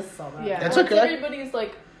totally just saw that. Yeah. That's what's okay. everybody's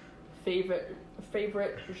like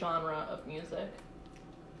favorite genre of music?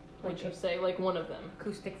 Would you say like one of them?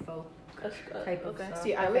 Acoustic folk That's good. type of Okay. stuff.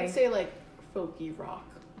 See, I would say like folky rock.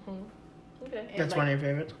 Mhm. Okay. And, That's like, one of your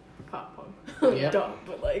favorites? pop punk. Yeah. Dumb,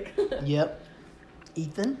 but like Yep.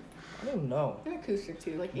 Ethan? I don't know. an acoustic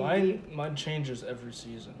too, like Mine changes every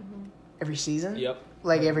season. Every season? Yep.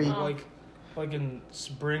 Like every... Oh. Like in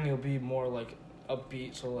spring, it'll be more like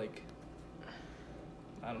upbeat, so like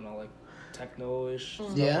I don't know, like techno-ish.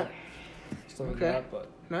 Stuff, Yeah. Stuff like Okay. that. But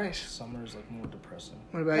Nice. summer is like more depressing.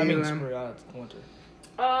 What about I you, mean, Em? spring, winter.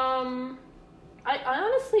 I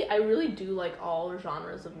honestly, I really do like all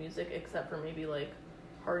genres of music except for maybe like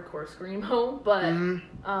hardcore screamo, but Mhm.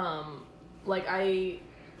 like I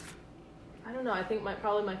don't know. I think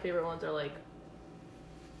probably my favorite ones are like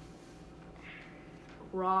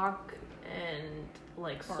rock and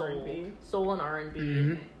like soul, R&B. soul and R&B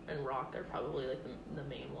Mhm. and rock are probably like the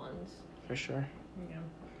main ones. For sure. Yeah.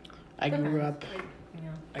 I grew up... Yeah.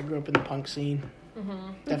 I grew up in the punk scene.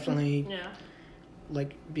 Mm-hmm. Definitely Yeah.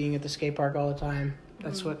 like being at the skate park all the time.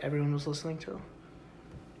 That's what everyone was listening to.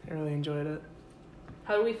 I really enjoyed it.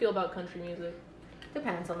 How do we feel about country music?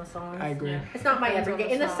 Depends on the song. I agree. Yeah. It's not my Depends on everyday.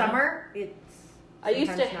 the In the song. summer, it's. I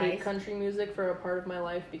used to sometimes hate nice. country music for a part of my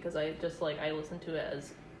life because I just like I listened to it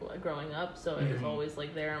as growing up, so it was always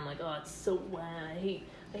like there. I'm like, oh, it's so blah. I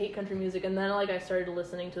hate country music, and then like I started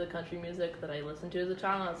listening to the country music that I listened to as a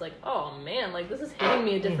child, and I was like, oh man, like this is hitting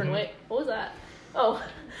me a different way. What was that? Oh,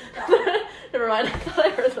 never mind. I thought I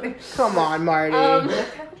heard something. Come on, Marty.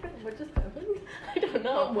 What just happened? I don't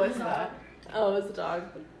know. What was that? Oh, it was a dog.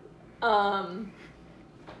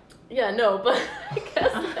 Yeah, no, but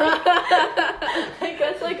I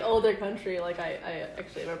guess like older country, like I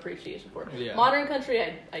actually have appreciation for. Yeah. Modern country,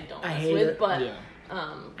 I don't I mess hate with, it. but Yeah.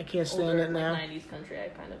 I can't stand older, it now. Like 90s country, I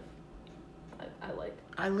kind of I like.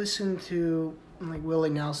 I listen to like Willie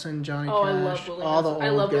Nelson, Johnny Oh, Cash, I love Willie all Nelson. the I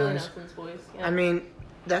old love Willie guys. Nelson's voice. Yeah. I mean,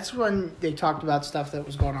 that's when they talked about stuff that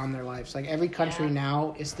was going on in their lives. Like every country Yeah.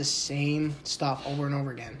 now is the same stuff over and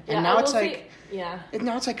over again. Yeah, And now I it's will like say- yeah.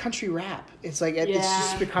 now it's like country rap. It's like it's Yeah,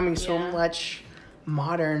 just becoming so yeah. much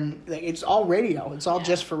modern. Like it's all radio. It's all Yeah.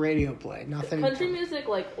 just for radio play. Nothing. Country music,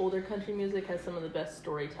 like older country music, has some of the best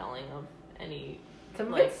storytelling of any. Some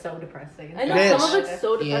of Like- it's so depressing. I know It some is. of it's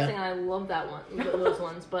so Yeah. depressing, and I love that one, those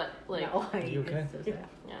ones. But like, No, You okay? it's so sad.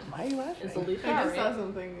 yeah, Why are you laughing? it's Alicia. I just saw Right?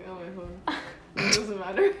 something on my phone. It doesn't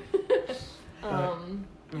matter.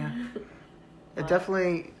 Yeah. It Wow.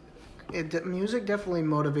 definitely, music definitely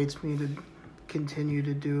motivates me to continue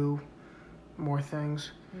to do more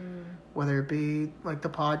things, whether it be like the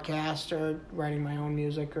podcast or writing my own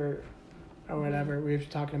music or whatever. We were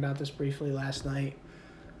talking about this briefly last night.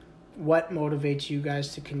 What motivates you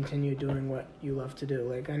guys to continue doing what you love to do?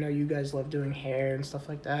 Like I know you guys love doing hair and stuff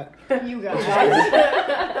like that. You guys.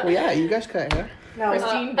 Well, yeah, you guys cut hair. No,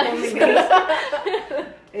 Christine, only me.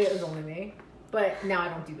 It was only me. But now I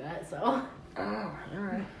don't do that, so. Oh, all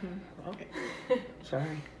right. Well,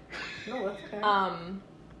 sorry. No, that's okay.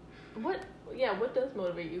 What does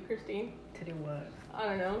motivate you, Christine? To do what? I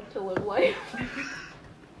don't know, to live life.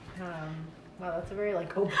 Wow, that's a very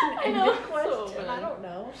like know, open-ended it's so question. open. I don't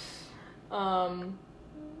know.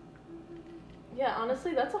 Yeah,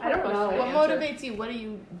 honestly, that's a I hard don't question. know. to What answer. motivates you? What do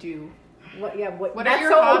you do? What? Yeah. What? What that's are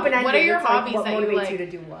your so hob- open-ended. what are your It's like, hobbies what that you motivates like? you to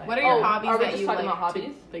do what? What are your hobbies are we that just you talking like? about to-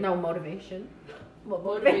 hobbies? like- No motivation. What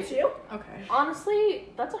Motivates motivates you? Okay. Honestly,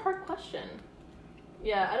 that's a hard question.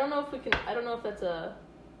 Yeah, I don't know if we can. I don't know if that's a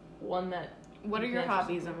one that. What are you your can answer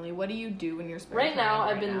hobbies, something. Emily? What do you do in your spare Right time? now,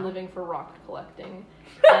 I've right been now? living for rock collecting,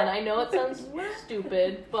 and I know it sounds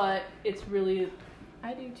stupid, but it's really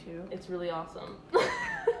I do too. It's really awesome.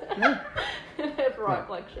 I have a rock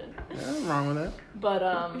collection. Yeah, nothing wrong with it. But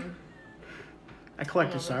I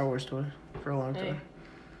collected Star Wars toys for a long Hey. time.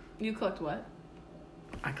 You collect what?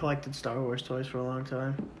 I collected Star Wars toys for a long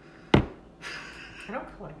time. I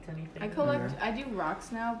don't collect anything. I collect. I do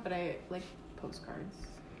rocks now, but I like postcards.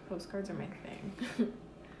 Postcards are my thing.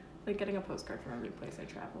 Like getting a postcard from every place I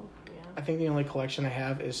travel. yeah. I think the only collection I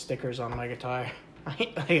have is stickers on my guitar.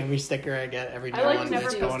 Like every sticker I get, every I like one to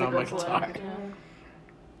that's see going on my stickers guitar. like, yeah.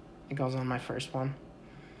 It goes on my first one.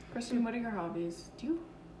 Kristen, what are your hobbies? Do you?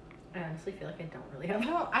 I honestly feel like I don't really I have.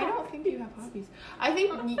 don't. I don't think you have hobbies. I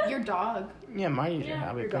think your dog. Yeah, mine is your Yeah,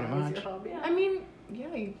 hobby, Your pretty dog is much. your hobby. I mean,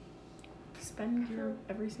 yeah, you spend your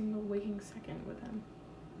every single waking second with him.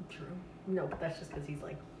 True. No, but that's just because he's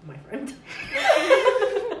like my friend.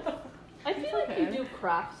 I feel like okay. you do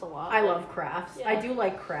crafts a lot. I like- love crafts. Yeah. I do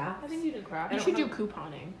like crafts. I think you do crafts. You don't should do have-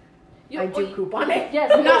 couponing. I do couponing.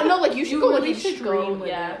 Yes. No, like you should go like really extreme should go, with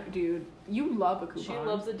yeah. it, dude. You love a coupon. She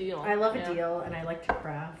loves a deal. I love Yeah. a deal, and I like to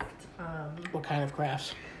craft. What kind of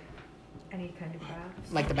crafts? Any kind of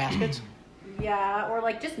crafts. Like the baskets? Yeah, or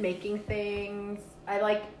like just making things. I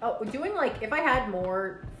like doing like if I had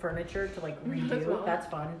more furniture to like As redo, well. that's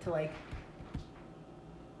fun to like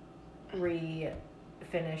refinish.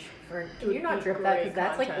 Can would you not be drip that? great Because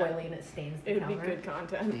that's like content. oily and it stains the It would be counter. good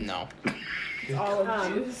content. No. It's olive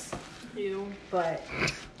Um, juice. You. But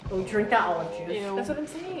we drink that olive juice. Ew. That's what I'm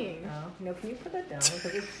saying. No, can you put that down?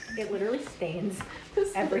 Because it literally stains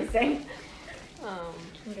everything.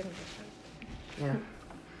 Yeah.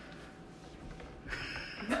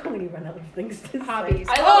 When you run out of things to say. Hobbies.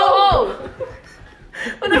 I oh.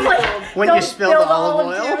 When I'm like, When you don't spill the olive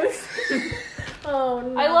oil. juice. Oh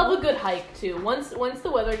no. I love a good hike too. Once the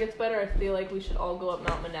weather gets better, I feel like we should all go up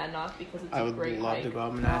Mount Monadnock because it's I a would great love hike. to go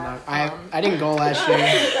up Monadnock. I didn't go last year.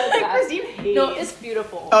 Christine hates. No, it's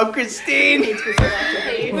beautiful. Oh, Christine!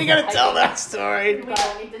 Hey, We gotta tell hiking. that story. We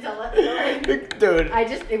don't need to tell that story. Dude,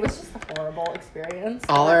 It was just a horrible experience.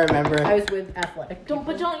 all I remember. I was with athletic. But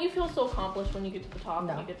people. don't you feel so accomplished when you get to the top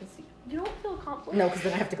No. and you get to see? You don't feel accomplished? No, because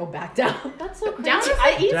then I have to go back down. That's so crazy. Down is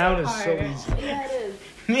the easy Down is part. so easy. Yeah, it is.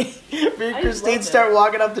 Me and I Christine love start it.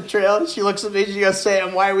 walking up the trail, and she looks at me and she goes,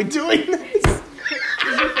 Sam, why are we doing this?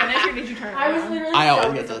 Did you finish or did you turn I was around? literally I so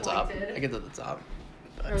always get to the top. disappointed. I get to the top.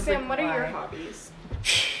 I was Sam, like, what are your why? hobbies?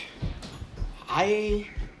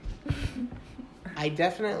 I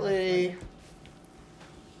definitely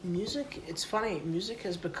music. It's funny. Music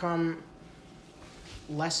has become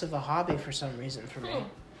less of a hobby for some reason for me.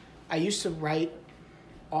 I used to write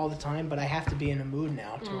all the time, but I have to be in a mood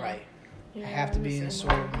now to write. I have to be in a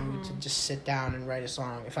sort of mood to just sit down and write a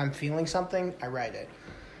song. If I'm feeling something, I write it.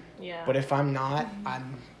 Yeah. But if I'm not,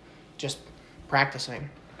 I'm just practicing.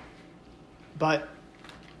 But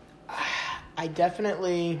I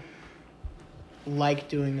definitely like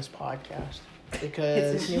doing this podcast It's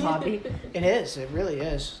because his new hobby. it is. It really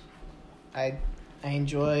is. I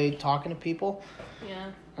enjoy talking to people.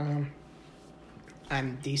 Yeah.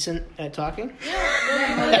 I'm decent at talking.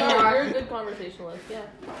 Yeah, you're a good conversationalist.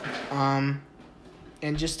 Yeah.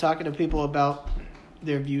 And just talking to people about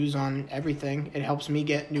their views on everything, it helps me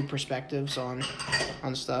get new perspectives on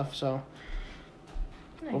stuff. So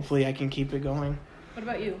hopefully I can keep it going. What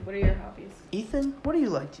about you? What are your hobbies? Ethan, what do you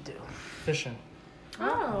like to do? Fishing.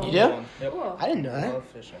 Oh. You do? Yep. Cool. I didn't know I that. love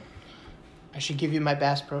fishing. I should give you my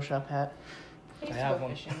Bass Pro Shop hat. I have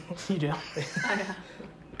one. You do?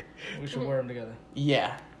 We should wear them together.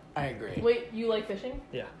 Yeah, I agree. Wait, you like fishing?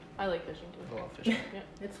 Yeah. I like fishing I too. love fishing.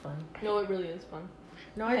 It's fun. No, it really is fun.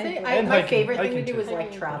 No, I'd say And my hiking. favorite thing to Hiking do too. is like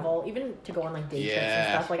Hiking. travel, even to go on like day trips and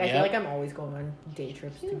Yeah, stuff. Like I yeah. feel like I'm always going on day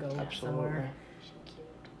trips to go Absolutely. somewhere.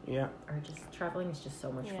 Yeah. Or just traveling is just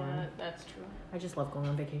so much Yeah, fun. that's true. I just love going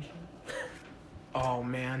on vacation. Oh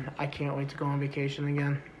man, I can't wait to go on vacation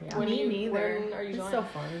again. Yeah, When Me you, neither. When are you it's going? so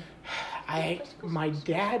fun. My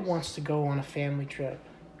dad wants to go on a family trip,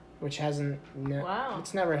 which hasn't. Wow.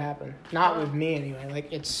 It's never happened. Not with me anyway.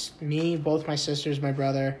 Like it's me, both my sisters, my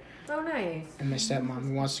brother, Oh, nice. and my stepmom.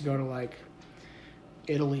 Who wants to go to like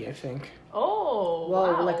Italy, I think. Oh,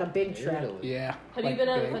 Whoa, wow. like a big trip. Yeah. Have like you been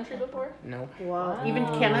out of big. the country before? Nope. Wow. Even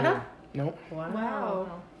Canada? Nope.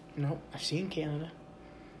 Wow. Nope. I've seen Canada.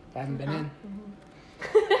 I haven't been in.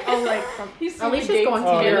 Oh, like from He's seen Alicia's the gates going to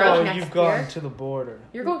of Oh, Europe Europe. no, next you've gone year. to the border.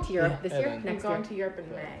 You're going to Europe this year? Evan. I'm Next going year? to Europe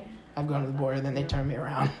in May. I've gone to the border, then they turn me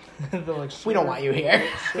around. They're like, We don't want you here.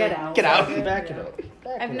 Get out. Get out. Back it up.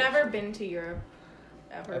 I've never been to Europe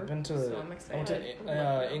ever. I've been to. So I'm I went excited.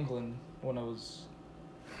 to England when I was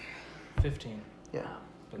 15. Yeah.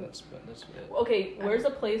 But that's it. Okay, where's a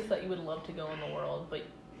place that you would love to go in the world, but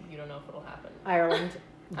you don't know if it'll happen? Ireland.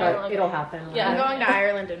 But Ireland. it'll happen. Yeah. I'm going to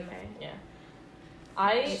Ireland in May. Yeah.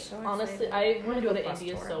 I I'm so honestly, excited. I want to go to bus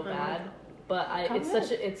India tour. so bad, but it's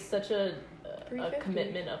such a $350.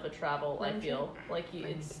 commitment of a travel. I feel like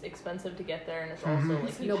it's expensive to get there, and it's also Mhm.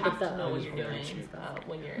 like you No, but have to the- know what you're yeah, doing and stuff.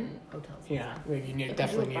 when you're in. Hotels. Yeah. You If you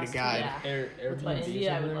definitely do a need a bus guide. Yeah. Airbnb. But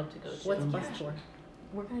India, I would love to go to. What's bus tour?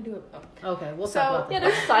 We're gonna do it. Okay, we'll So, talk about Yeah, that.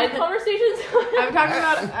 there's side conversations. I'm talking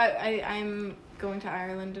about. I'm going to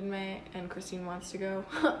Ireland in May, and Christine wants to go.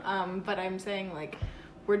 But I'm saying like,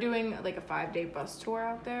 we're doing like a 5-day bus tour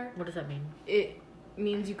out there. What does that mean? It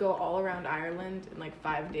means you go all around Ireland in like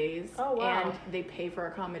 5 days. Oh, wow. And they pay for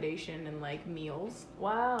accommodation and like meals.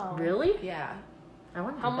 Wow. Really? Yeah, I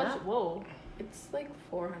want to How do much? that. Whoa. it's like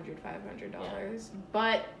 $400-$500,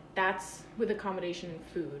 but that's with accommodation and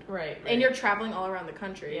food. Right. And you're traveling all around the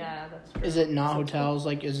country. Yeah, that's true. Is it not hotels?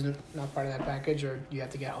 Like, is it not part of that package, or you have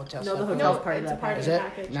to get hotel No, stuff? the No, hotel's part of it's a that part package. Is of the it?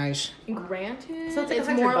 package. Nice. Granted, So it's like it's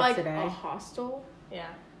 $100 more bucks like a day. a hostel. Yeah.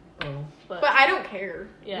 Oh. But, But I don't care.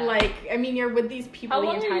 Yeah. Like, I mean, you're with these people how the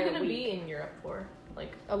long are you entire gonna week. be in Europe for?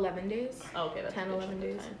 Like, 11 days. oh, okay, that's 10, a good 11 chunk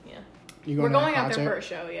of days. time. Yeah. You We're to that going out there concert? for a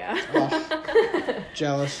show, yeah. Oh,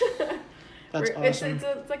 jealous. That's awesome.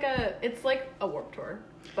 It's like a Warped Tour,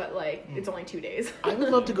 but like it's only 2 days. I would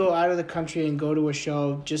love to go out of the country and go to a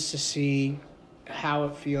show just to see how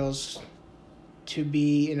it feels to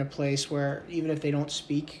be in a place where even if they don't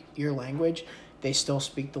speak your language, they still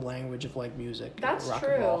speak the language of like music. That's rock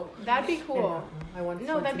and roll. true. That'd be cool. I want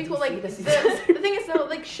No, that'd be cool. DC Like this the season. thing is though,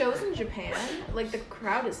 like shows in Japan, like the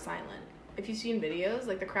crowd is silent. If you've seen videos,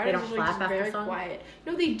 like the crowd They is don't usually clap just after very songs? quiet.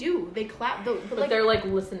 No, they do. They clap. But But like, they're like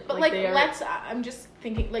listening. but like they are, let's. I'm just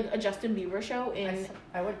thinking like a Justin Bieber show in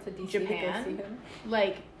I went to DC Japan? to go see him.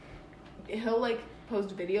 like he'll like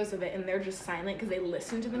post videos of it and they're just silent because they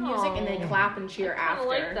listen to the music and they Aw. clap and cheer I after.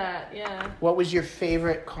 like that. Yeah. What was your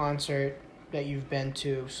favorite concert that you've been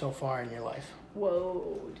to so far in your life?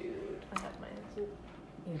 Whoa, dude. I have my answer.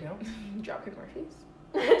 You don't? Dropkick Murphys.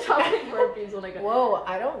 Chocolate burpees when I got. Whoa,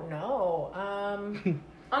 I don't know.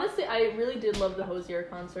 Honestly, I really did love the Hozier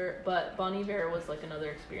concert, but Bon Iver was like another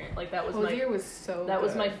experience. Like that was Hozier was so that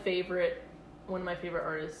was good. my favorite, one of my favorite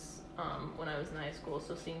artists when I was in high school.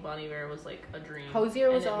 So seeing Bon Iver was like a dream.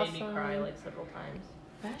 Hozier was and it made me awesome. cry like several times.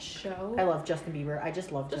 That show. I love Justin Bieber. I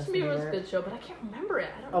just love Justin Justin Bieber was a good show, but I can't remember it.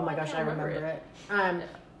 I don't know Oh my why gosh, I can't remember it.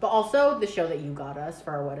 But also the show that you got us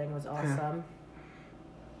for our wedding was awesome.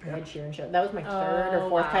 Yeah. Ed Sheeran show. That was my third or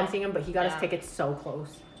fourth wow. time seeing him, but he got Yeah. us tickets so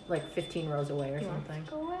close, like 15 rows away or something.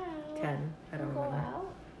 Go out. 10. I don't Go remember.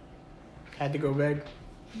 out. Had to go big.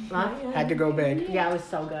 Huh? Had to go big. Yeah, it was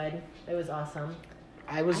so good. It was awesome.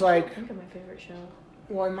 I was I like, can't think of my favorite show.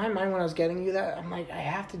 well, in my mind when I was getting you that, I'm like, I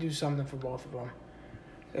have to do something for both of them.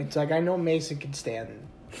 It's like I know Mason can stand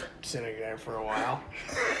sitting there for a while.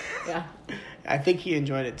 Yeah. I think he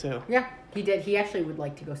enjoyed it too. Yeah, he did. He actually would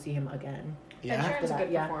like to go see him again. Ed Yeah. Sheeran's a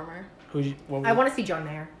good Yeah. performer. What I want to see John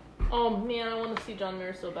Mayer Oh man, I want to see John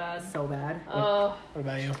Mayer so bad. so bad. What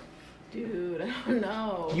about you? Dude, I don't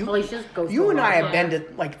know. You- Alicia's goes You so and I hard. have been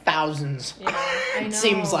to like thousands. Yeah. I It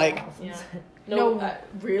seems like. Yeah. No,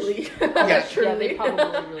 really. Yeah. Yeah, Truly. they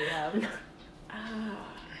probably really have.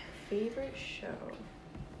 Favorite show.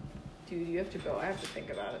 Dude, you have to go. I have to think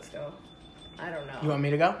about it still. I don't know. You want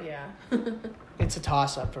me to go? Yeah. That's what It's a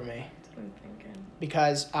toss up for me I'm thinking.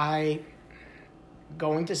 because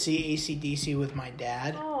going to see AC/DC with my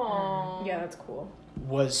dad Oh. Yeah, that's cool.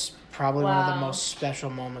 was probably one of the Wow. most special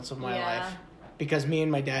moments of my Yeah. life because me and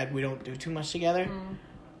my dad, we don't do too much together, Mm.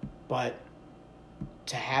 but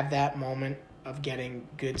to have that moment of getting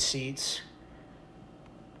good seats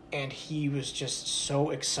and he was just so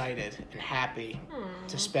excited and happy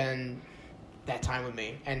to spend that time with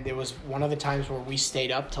me. And there was one of the times where we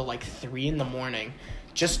stayed up till like 3 a.m.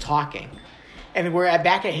 just talking. And we're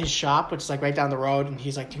back at his shop, which is like right down the road, and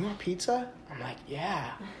he's like, "Do you want pizza?" I'm like,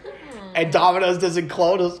 "Yeah." And Domino's doesn't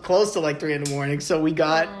close till like 3 a.m. So we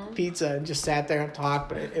got pizza and just sat there and talked,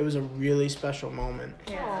 but it was a really special moment.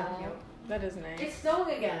 Yeah. Aw. Yep. That is nice. It's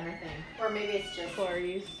snowing again, I think. Or maybe it's just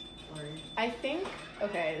Clarice. I think,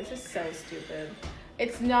 okay, this is so stupid.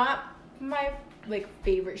 It's not my like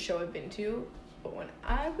favorite show I've been to, but when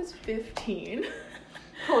I was 15,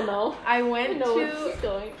 Oh no. I I went know where to. this is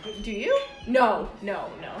going. Do you? No.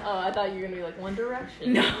 Oh, I thought you were gonna be like One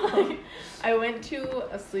Direction. No. I went to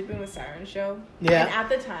a Sleeping with Sirens show. Yeah. And at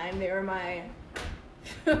the time, they were my.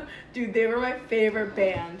 Dude, they were my favorite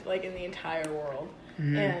band, like, in the entire world.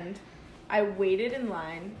 Mhm. And I waited in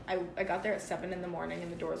line. I got there at 7 a.m.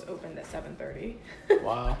 and the doors opened at 7:30.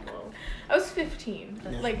 Wow. Whoa. I was 15.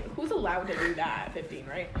 Yeah. Like, who's allowed to do that at 15,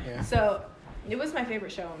 right? Yeah. So, it was my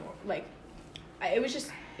favorite show. Like, it was just,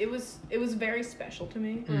 it was very special to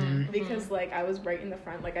me. Mhm. Because, like, I was right in the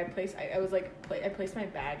front. Like, I placed my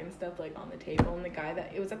bag and stuff, like, on the table. And the guy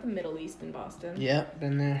it was at the Middle East in Boston. Yep,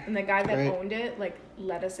 been there. And the guy that Great. owned it, like,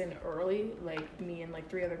 let us in early, like, me and, like,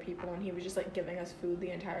 3 other people. And he was just, like, giving us food the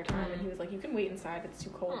entire time. And he was like, you can wait inside. It's too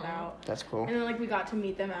cold out. That's cool. And then, like, we got to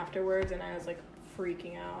meet them afterwards. And I was, like,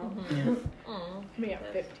 freaking out. Yeah. Oh. Me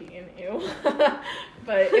at 15, ew.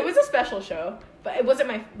 But it was a special show. But it wasn't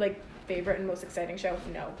my, like, favorite and most exciting show.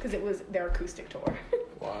 No, because it was their acoustic tour.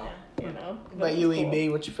 Wow. You know? But it you, was cool.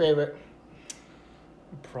 EB, what's your favorite?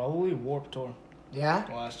 Probably Warped Tour Yeah?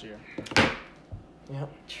 last year. Yep.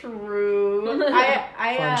 True.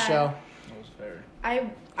 I Fun show. That was very. I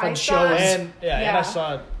Fun saw shows. And and Yeah. I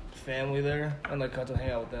saw family there and like got to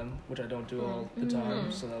hang out with them, which I don't do all the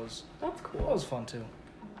time. So that was That's cool. fun too.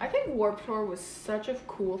 I think Warped Tour was such a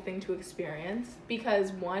cool thing to experience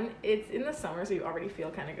because one, it's in the summer, so you already feel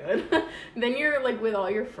kind of good. Then you're like with all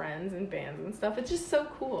your friends and bands and stuff. It's just so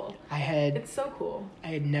cool. I had It's so cool.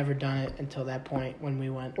 never done it until that point when we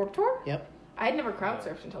went. Warped Tour? Yep. I had never crowd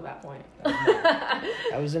surfed until that point.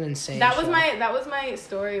 That was an insane That was show. my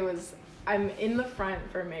story. Was I'm in the front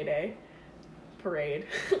for May Day parade,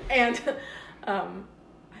 and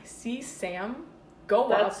I see Sam go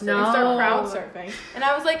That's up and start no. crowd surfing, and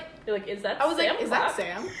I was like. You're like, is that I was Sam like, is that Rock?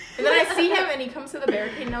 Sam? And then I see him and he comes to the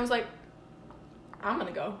barricade and I was like, I'm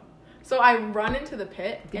gonna go. So I run into the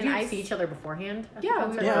pit Did and you I see each other beforehand? at the Yeah,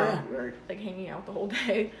 concert? Yeah. we were like hanging out the whole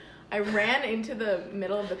day. I ran into the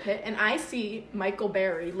middle of the pit and I see Michael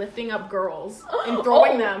Berry lifting up girls and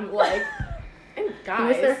throwing them like and guys. He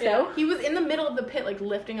was there still? He was in the middle of the pit like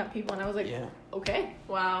lifting up people and I was like, Yeah. okay.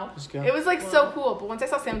 Wow. Let's go. It was like so cool. But once I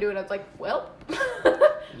saw Sam do it, I was like, well,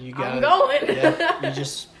 You got I'm it. going. Yeah. You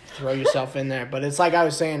just throw yourself in there. But it's like I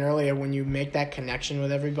was saying earlier, when you make that connection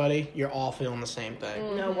with everybody, you're all feeling the same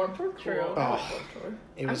thing. No, Warped Tour, True. cool. Oh. I like Warped Tour.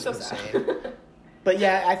 It I'm was so insane. sad. But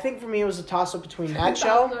yeah, I think for me it was a toss up between that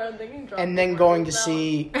show and then going to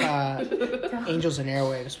see Angels and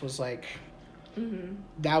Airwaves was like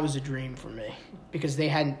That was a dream for me because they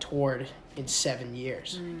hadn't toured in 7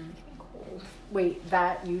 years. Wait,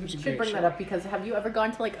 that you was a should great bring show. that up because have you ever gone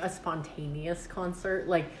to like a spontaneous concert?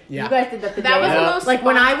 Like Yeah. you guys did that the That day was of. the most Like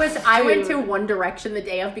when I went dude. to One Direction the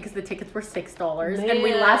day of because the tickets were $6 and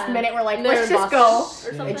we Man. last minute were like, And they were let's in just go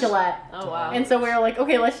Boston or something? at Gillette. Oh wow. And so we were like,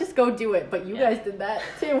 okay, let's just go do it. But you guys did that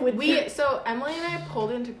too. With So Emily and I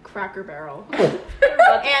pulled into Cracker Barrel, and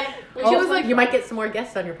and she was like, you might get some more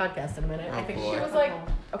guests on your podcast in a minute. I think she was like,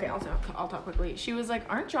 okay, I'll talk quickly. She was like,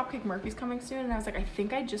 aren't Dropkick Murphys coming soon? And I was like, I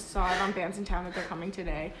think I just saw it on Bands in Town that they're coming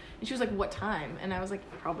today. And she was like, what time? And I was like,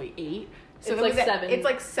 probably 8. So It's it like was at- 7. It's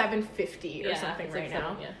like 7:50 or yeah, something it's right like now.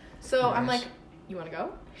 7, yeah. So I'm Nice. like, you want to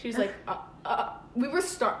go? She's like, we were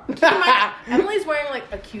keep in mind, Emily's wearing like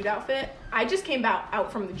a cute outfit. I just came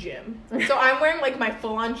out from the gym. So I'm wearing like my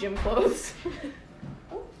full-on gym clothes.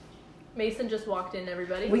 Mason just walked in,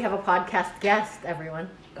 everybody. we have a podcast guest, everyone.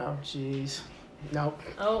 Oh, jeez. Nope.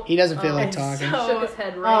 oh, He doesn't feel like and talking. so- shook his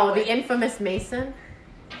head right Oh, away. the infamous Mason.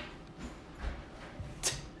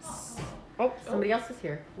 Oh, somebody else is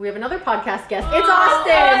here. We have another podcast guest. It's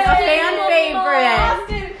Austin, a fan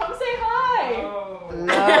favorite. Austin, come say hi.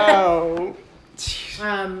 No.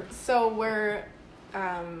 So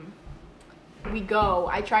we go.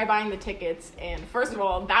 I try buying the tickets, and first of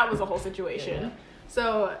all, that was a whole situation. Yeah.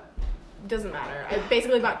 So doesn't matter. I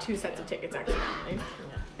basically bought 2 sets of tickets accidentally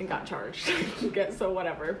and got charged. So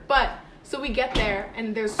whatever. But so we get there,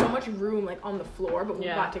 and there's so much room like on the floor, but we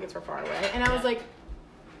Yeah. bought tickets for far away, and I was like,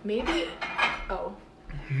 maybe. Oh.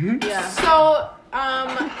 Yeah. So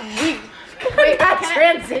wait. can I-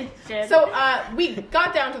 Transition. So we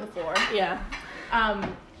got down to the floor. Yeah.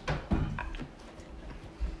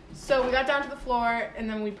 So we got down to the floor, and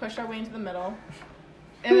then we pushed our way into the middle,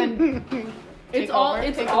 and then It's all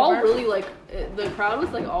really like the crowd was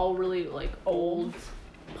like all really like old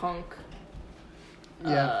punk.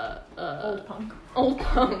 Yeah. old punk. Old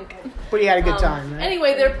punk. But you had a good time, right?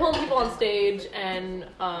 Anyway, they're pulling people on stage and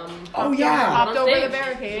Oh, yeah. Hopped on over stage. the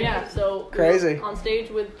barricade. Yeah, so we Crazy. were on stage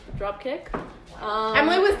with Dropkick.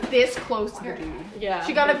 Emily was this close to the dude. Yeah.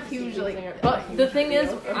 She got a huge like. But the thing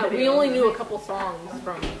is, we only knew a couple songs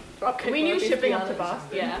from Dropkick. We knew Murphys, Shipping be Up to honest.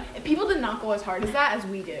 Boston. Yeah. People did not go as hard as that as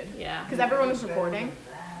we did. Yeah. Because everyone was recording,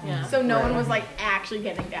 Yeah. so no Right. one was like actually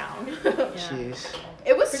getting down. Yeah. Jeez.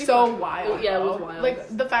 It was so wild. Yeah, it was though. wild.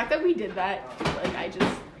 Like the fact that we did that, like I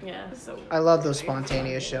just Yeah. so. I love those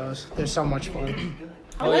spontaneous shows. They're so much fun.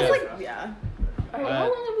 Oh, that's like yeah. How long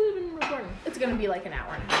have we been recording? It's gonna be like an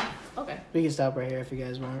hour and a half. Okay. We can stop right here if you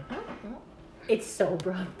guys want. It's so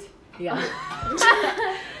abrupt. Yeah.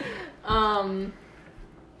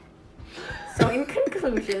 So in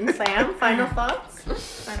conclusion, Sam, final thoughts?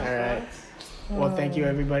 Final All right. thoughts. Well, thank you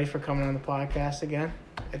everybody for coming on the podcast again.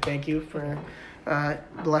 And thank you for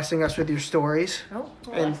blessing us with your stories Oh,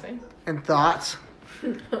 and thoughts.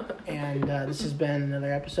 And this has been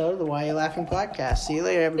another episode of the Why You Laughing podcast. See you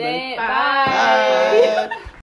later, everybody. Bye. Bye.